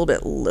was a little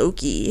bit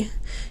Loki.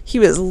 He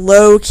was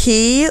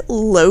low-key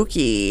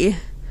Loki.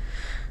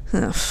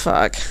 Oh,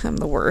 fuck. I'm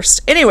the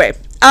worst. Anyway,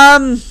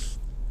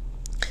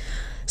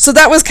 so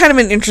that was kind of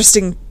an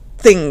interesting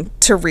thing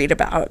to read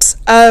about.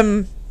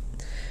 And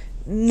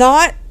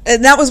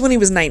that was when he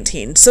was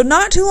 19. So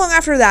not too long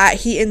after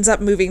that, he ends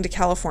up moving to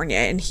California,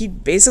 and he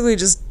basically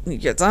just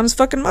gets on his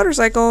fucking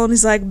motorcycle and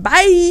he's like,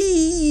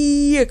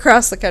 bye,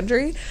 across the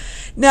country.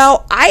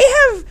 Now,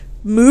 I have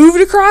moved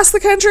across the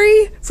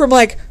country from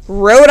like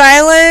Rhode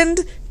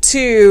Island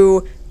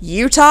to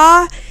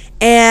Utah,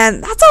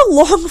 and that's a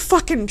long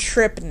fucking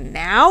trip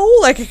now.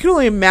 Like, I can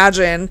only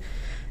imagine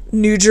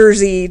New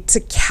Jersey to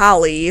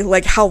Cali,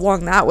 like how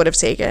long that would have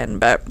taken,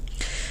 but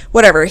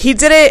whatever. He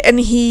did it, and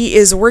he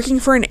is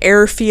working for an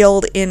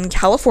airfield in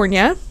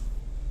California,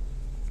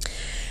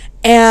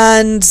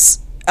 and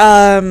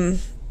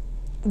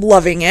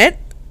loving it,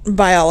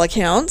 by all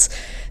accounts.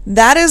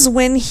 That is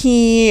when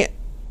he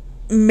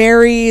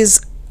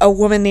marries a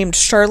woman named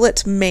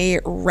Charlotte May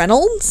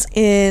Reynolds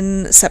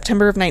in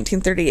September of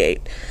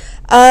 1938.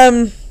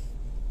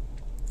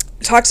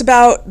 Talked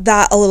about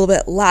that a little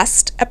bit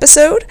last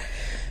episode.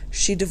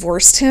 She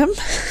divorced him,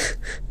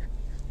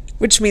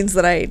 which means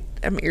that I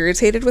am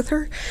irritated with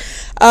her.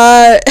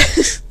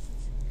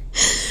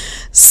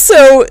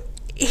 So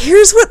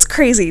here's what's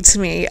crazy to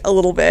me a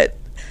little bit.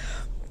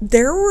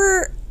 There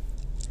were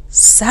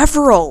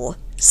several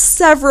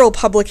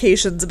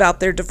publications about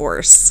their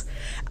divorce.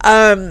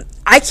 I'm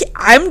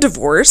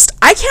divorced.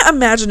 I can't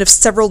imagine if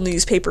several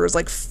newspapers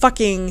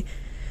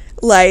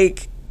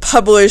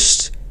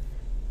published,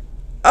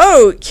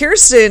 oh,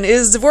 Kirsten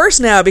is divorced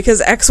now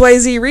because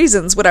XYZ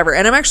reasons, whatever.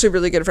 And I'm actually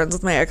really good friends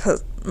with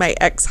my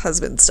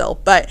ex-husband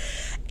still. But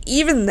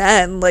even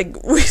then,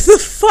 like, what the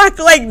fuck,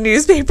 like,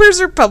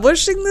 newspapers are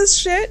publishing this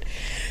shit?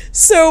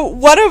 So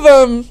one of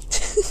them,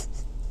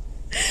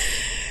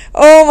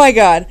 oh my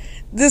god,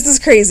 this is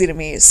crazy to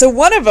me. So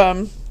one of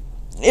them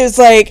is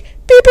like,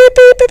 beep, beep,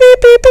 beep, beep,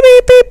 beep, beep,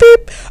 beep, beep,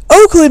 beep.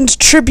 Oakland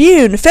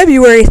Tribune,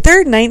 February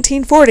 3rd,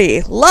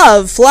 1940.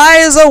 Love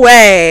flies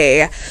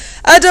away.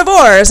 A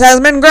divorce has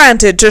been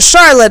granted to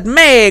Charlotte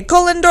May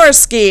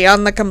Kolandorsky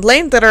on the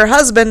complaint that her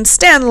husband,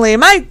 Stanley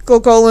Michael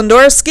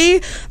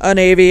Kolandorsky, an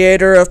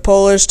aviator of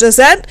Polish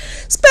descent,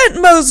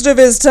 spent most of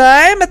his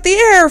time at the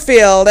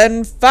airfield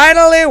and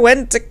finally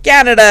went to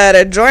Canada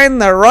to join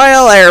the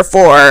Royal Air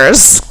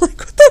Force. Like,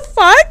 what the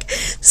fuck?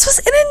 This was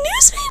in a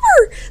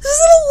newspaper. This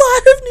is in a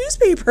lot of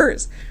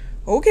newspapers.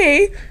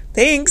 Okay,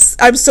 thanks.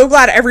 I'm so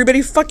glad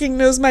everybody fucking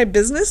knows my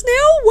business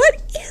now.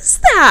 What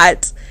is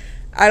that?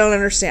 I don't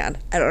understand.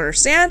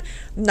 I'm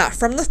not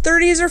from the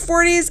 30s or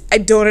 40s. I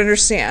don't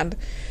understand.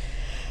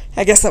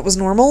 I guess that was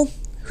normal.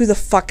 Who the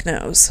fuck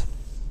knows?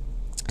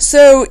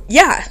 So,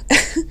 yeah.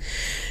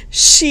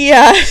 She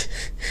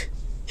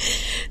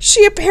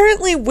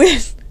apparently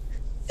went.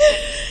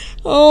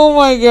 Oh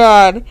my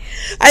god.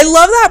 I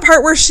love that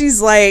part where she's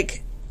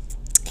like,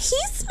 he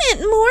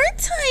spent more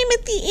time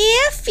at the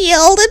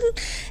airfield and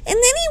then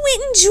he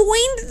went and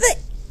joined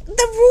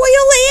the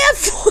Royal Air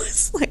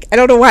Force. Like, I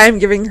don't know why I'm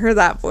giving her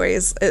that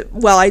voice.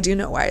 Well, I do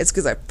know why. It's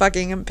because I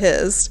fucking am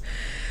pissed.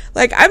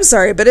 Like, I'm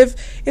sorry, but if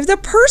the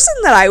person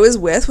that I was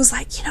with was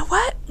like, you know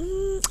what?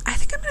 I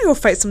think I'm gonna go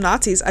fight some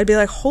Nazis, I'd be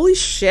like, holy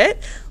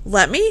shit,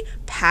 let me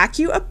pack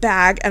you a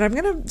bag and I'm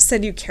gonna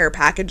send you care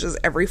packages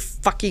every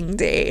fucking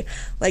day.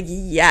 Like,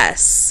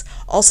 yes.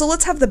 Also,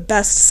 let's have the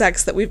best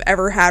sex that we've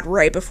ever had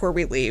right before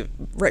you leave,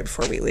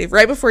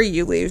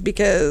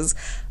 because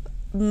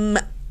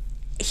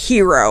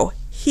hero.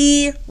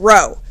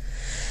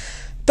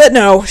 But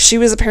no, she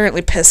was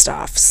apparently pissed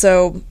off.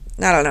 So,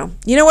 I don't know.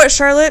 You know what,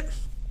 Charlotte?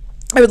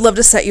 I would love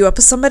to set you up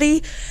with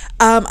somebody.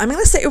 I'm going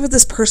to say it with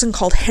this person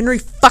called Henry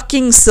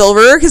fucking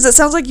Silver, because it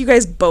sounds like you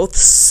guys both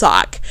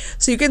suck.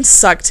 So you can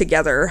suck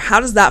together. How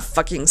does that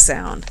fucking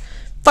sound?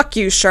 Fuck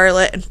you,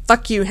 Charlotte, and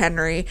fuck you,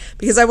 Henry,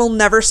 because I will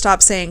never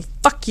stop saying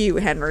fuck you,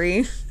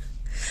 Henry.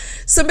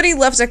 Somebody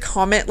left a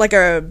comment, like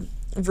a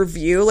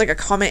review, like a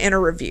comment in a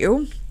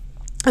review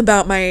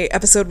about my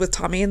episode with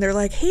Tommy, and they're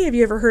like, hey, have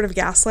you ever heard of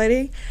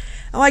gaslighting?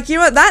 I'm like, you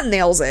know what, that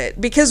nails it,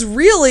 because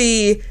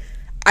really,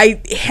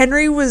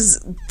 Henry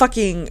was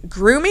fucking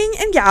grooming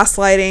and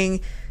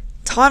gaslighting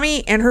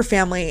Tommy and her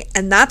family,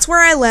 and that's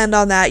where I land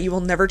on that. You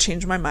will never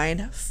change my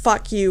mind.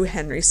 Fuck you,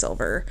 Henry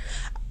Silver.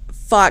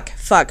 Fuck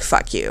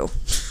you.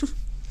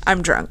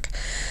 I'm drunk,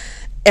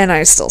 and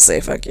I still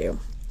say fuck you.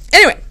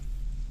 Anyway,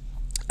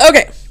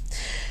 okay,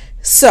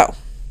 so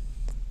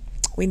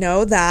we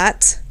know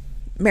that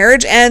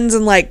marriage ends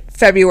in like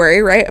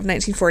February, right, of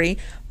 1940.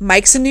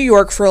 Mike's in New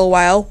York for a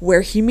while,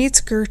 where he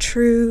meets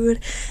Gertrude,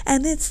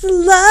 and it's the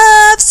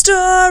love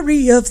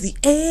story of the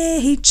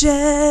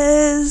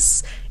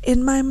ages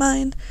in my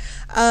mind.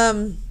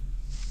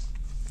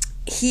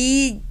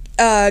 He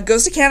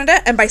goes to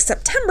Canada, and by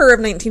September of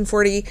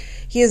 1940,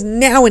 he is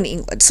now in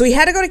England. So he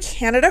had to go to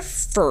Canada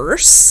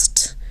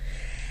first,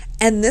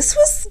 and this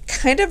was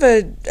kind of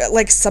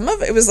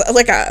it was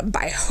like a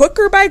by hook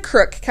or by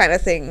crook kind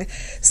of thing.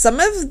 Some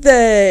of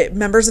the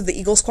members of the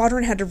Eagle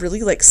Squadron had to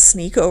really like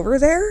sneak over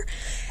there,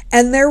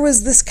 and there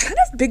was this kind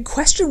of big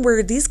question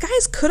where these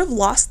guys could have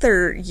lost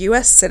their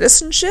U.S.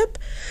 citizenship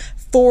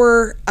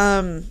for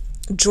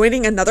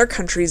joining another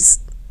country's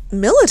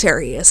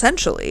military,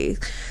 essentially.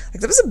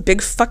 Like, that was a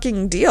big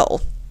fucking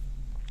deal.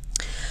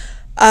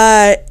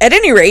 At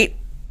any rate,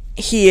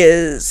 he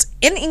is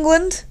in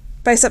England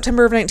by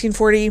September of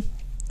 1940.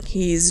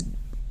 He's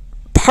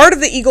part of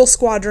the Eagle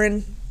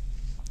Squadron,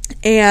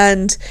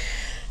 and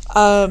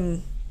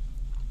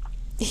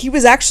he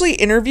was actually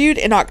interviewed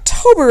in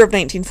October of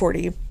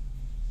 1940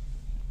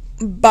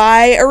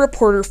 by a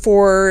reporter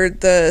for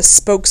the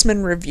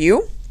Spokesman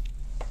Review.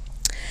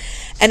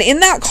 And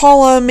in that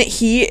column,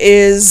 he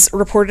is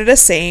reported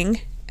as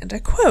saying, and I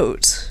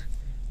quote,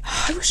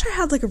 I wish I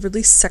had like a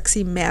really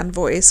sexy man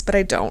voice, but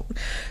I don't.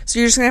 So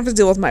you're just going to have to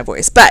deal with my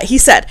voice. But he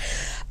said,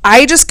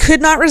 I just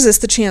could not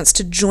resist the chance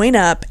to join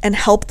up and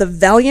help the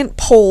valiant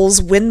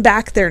Poles win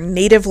back their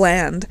native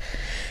land.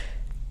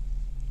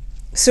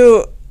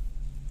 So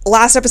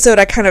last episode,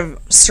 I kind of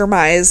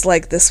surmised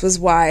like this was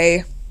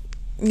why,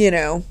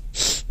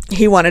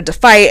 he wanted to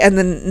fight,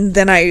 and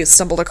then I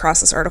stumbled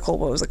across this article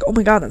where I was like, oh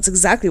my god, that's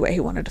exactly why he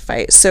wanted to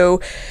fight.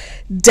 So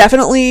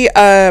definitely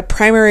a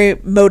primary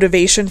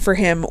motivation for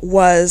him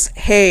was,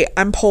 hey,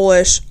 I'm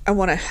Polish, I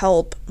want to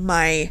help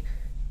my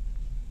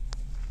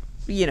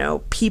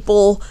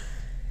people.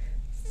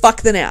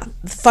 Fuck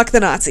the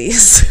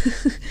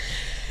Nazis.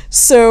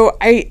 So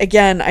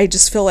I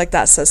just feel like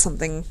that says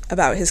something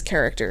about his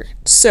character.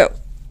 So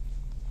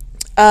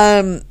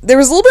there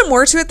was a little bit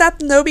more to it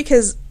though,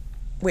 because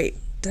wait,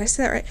 did I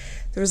say that right?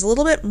 There was a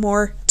little bit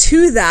more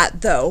to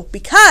that, though,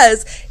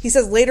 because he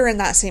says later in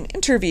that same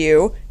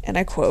interview, and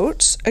I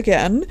quote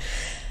again,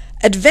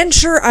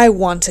 adventure I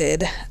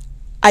wanted.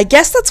 I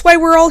guess that's why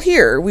we're all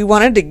here. We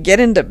wanted to get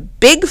into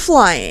big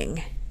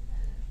flying.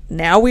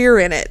 Now we're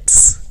in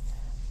it.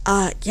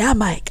 Yeah,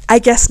 Mike, I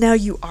guess now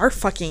you are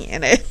fucking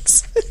in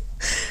it.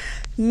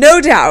 No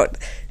doubt.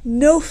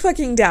 No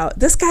fucking doubt.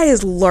 This guy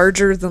is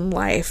larger than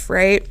life,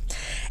 right?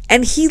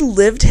 And he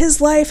lived his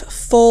life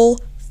full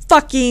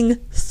fucking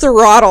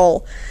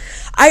throttle.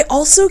 I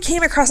also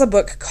came across a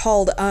book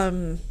called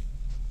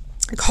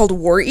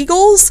War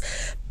Eagles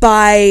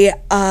by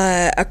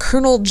a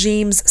Colonel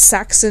James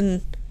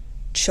Saxon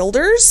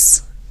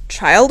Childers.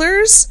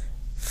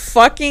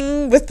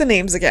 Fucking with the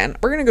names again.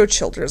 We're gonna go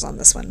Childers on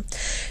this one.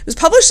 It was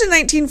published in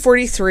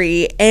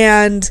 1943,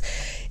 and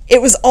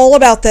it was all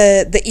about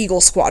the Eagle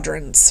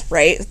squadrons,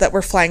 right, that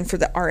were flying for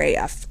the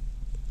RAF.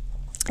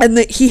 And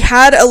he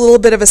had a little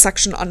bit of a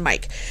section on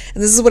Mike,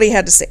 and this is what he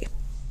had to say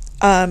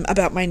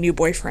about my new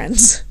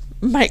boyfriend,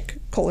 Mike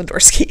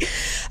Kolandorsky.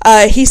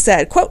 He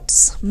said,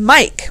 quotes,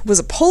 Mike was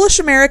a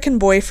Polish-American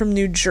boy from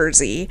New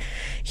Jersey.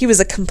 He was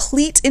a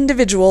complete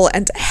individual,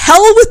 and to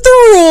hell with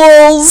the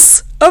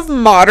rules of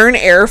modern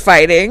air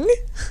fighting.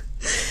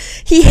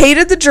 He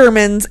hated the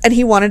Germans, and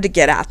he wanted to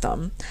get at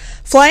them.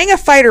 Flying a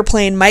fighter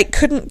plane, Mike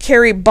couldn't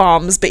carry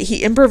bombs, but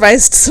he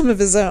improvised some of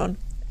his own.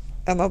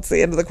 And that's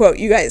the end of the quote.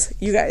 You guys.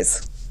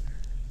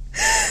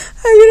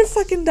 I'm gonna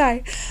fucking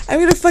die. I'm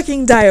gonna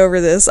fucking die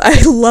over this.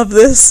 I love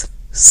this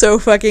so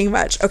fucking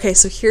much. Okay,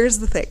 so here's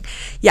the thing.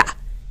 Yeah,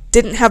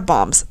 didn't have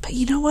bombs. But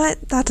you know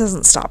what? That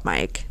doesn't stop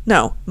Mike.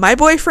 No, my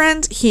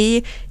boyfriend,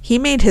 he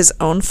made his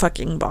own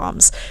fucking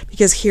bombs.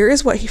 Because here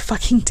is what he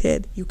fucking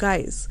did, you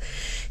guys.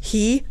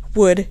 He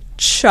would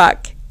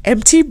chuck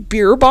empty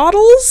beer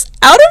bottles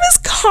out of his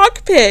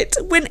cockpit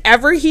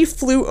whenever he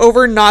flew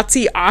over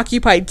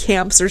Nazi-occupied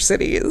camps or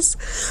cities.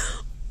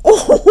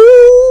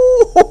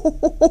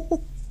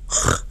 Oh,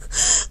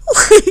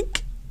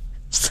 like,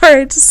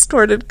 sorry, I just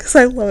snorted because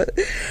I love it.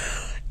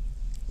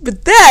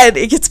 But then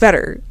it gets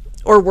better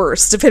or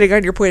worse, depending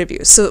on your point of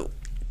view. So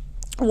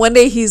one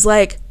day he's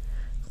like,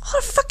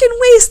 What a fucking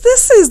waste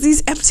this is.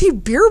 These empty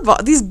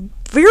these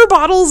beer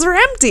bottles are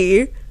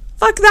empty.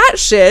 Fuck that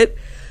shit.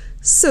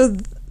 So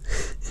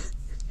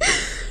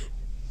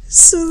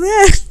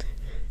then,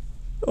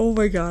 oh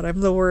my god,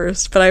 I'm the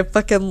worst, but I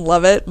fucking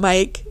love it.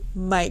 Mike,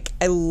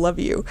 I love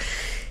you.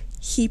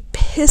 He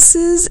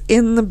pisses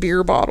in the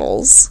beer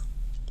bottles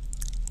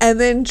and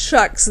then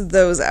chucks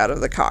those out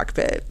of the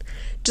cockpit.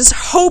 Just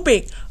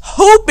hoping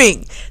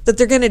that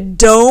they're gonna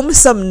dome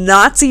some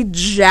Nazi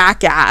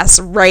jackass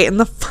right in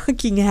the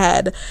fucking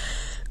head.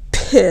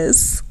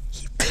 Piss.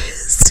 He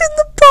pissed in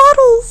the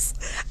bottles.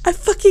 I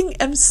fucking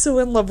am so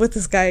in love with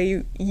this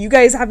guy. You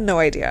guys have no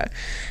idea.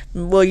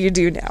 Well, you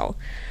do now.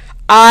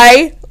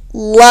 I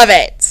love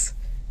it.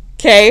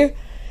 Okay?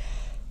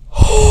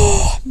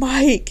 Oh,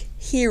 Mike.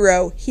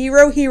 Hero.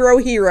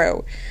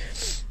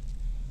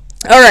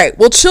 All right.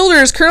 Well,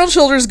 Colonel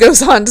Childers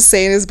goes on to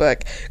say in his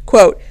book,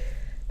 quote,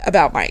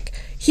 about Mike,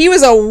 he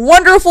was a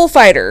wonderful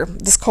fighter,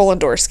 this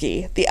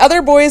Kolandorsky. The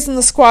other boys in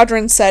the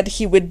squadron said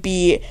he would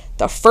be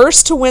the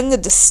first to win the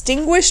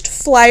Distinguished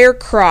Flyer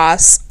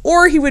Cross,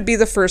 or he would be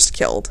the first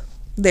killed.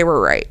 They were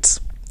right.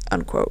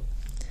 Unquote.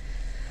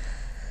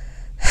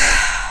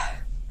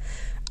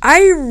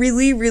 I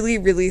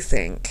really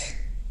think,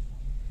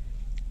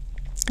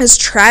 as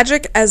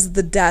tragic as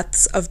the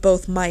deaths of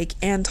both Mike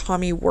and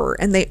Tommy were,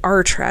 and they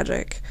are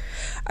tragic,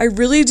 I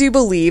really do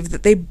believe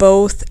that they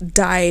both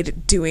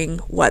died doing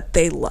what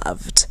they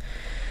loved.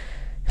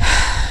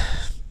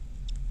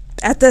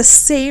 At the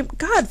same...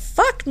 God,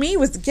 fuck me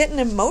with getting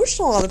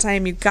emotional all the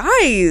time, you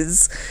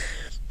guys.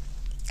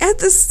 At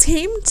the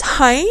same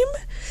time,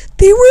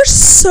 they were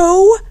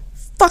so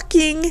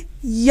fucking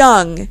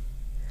young.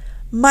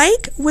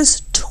 Mike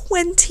was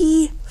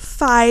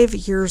 25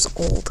 years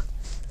old.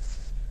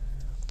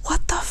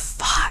 What the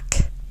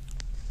fuck?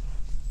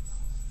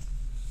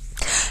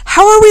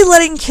 How are we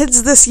letting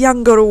kids this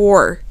young go to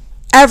war?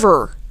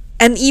 Ever.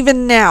 And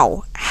even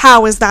now.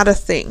 How is that a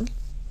thing?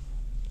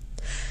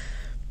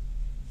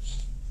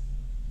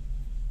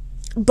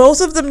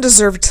 Both of them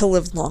deserve to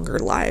live longer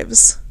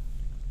lives.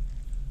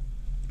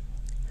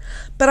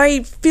 But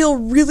I feel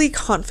really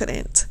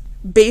confident,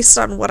 based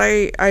on what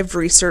I've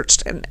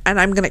researched, and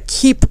I'm going to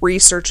keep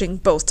researching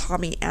both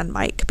Tommy and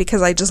Mike,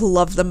 because I just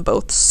love them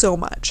both so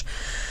much.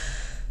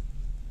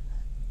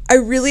 I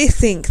really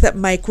think that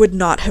Mike would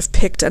not have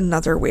picked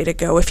another way to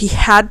go. If he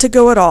had to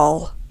go at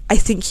all, I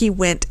think he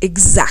went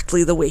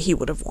exactly the way he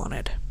would have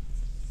wanted.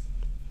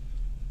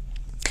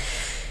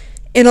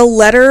 In a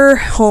letter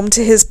home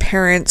to his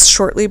parents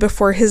shortly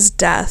before his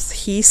death,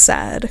 he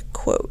said,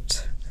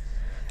 quote,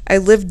 "I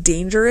live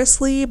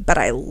dangerously, but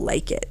I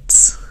like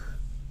it."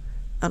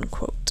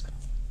 Unquote.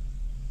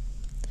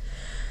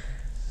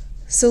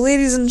 So,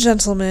 ladies and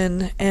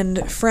gentlemen,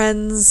 and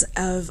friends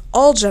of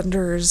all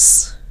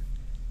genders,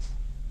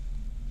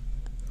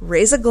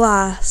 raise a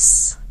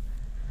glass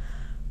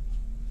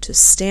to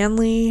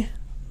Stanley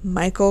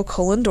Michael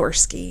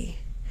Kolandorsky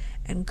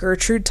and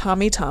Gertrude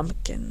Tommy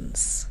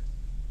Tompkins.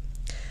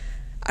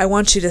 I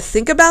want you to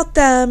think about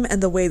them and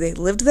the way they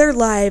lived their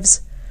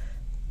lives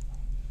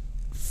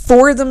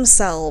for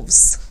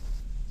themselves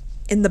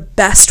in the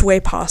best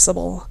way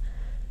possible.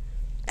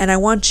 And I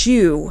want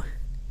you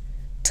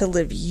to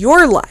live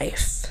your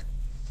life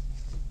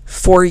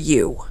for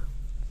you.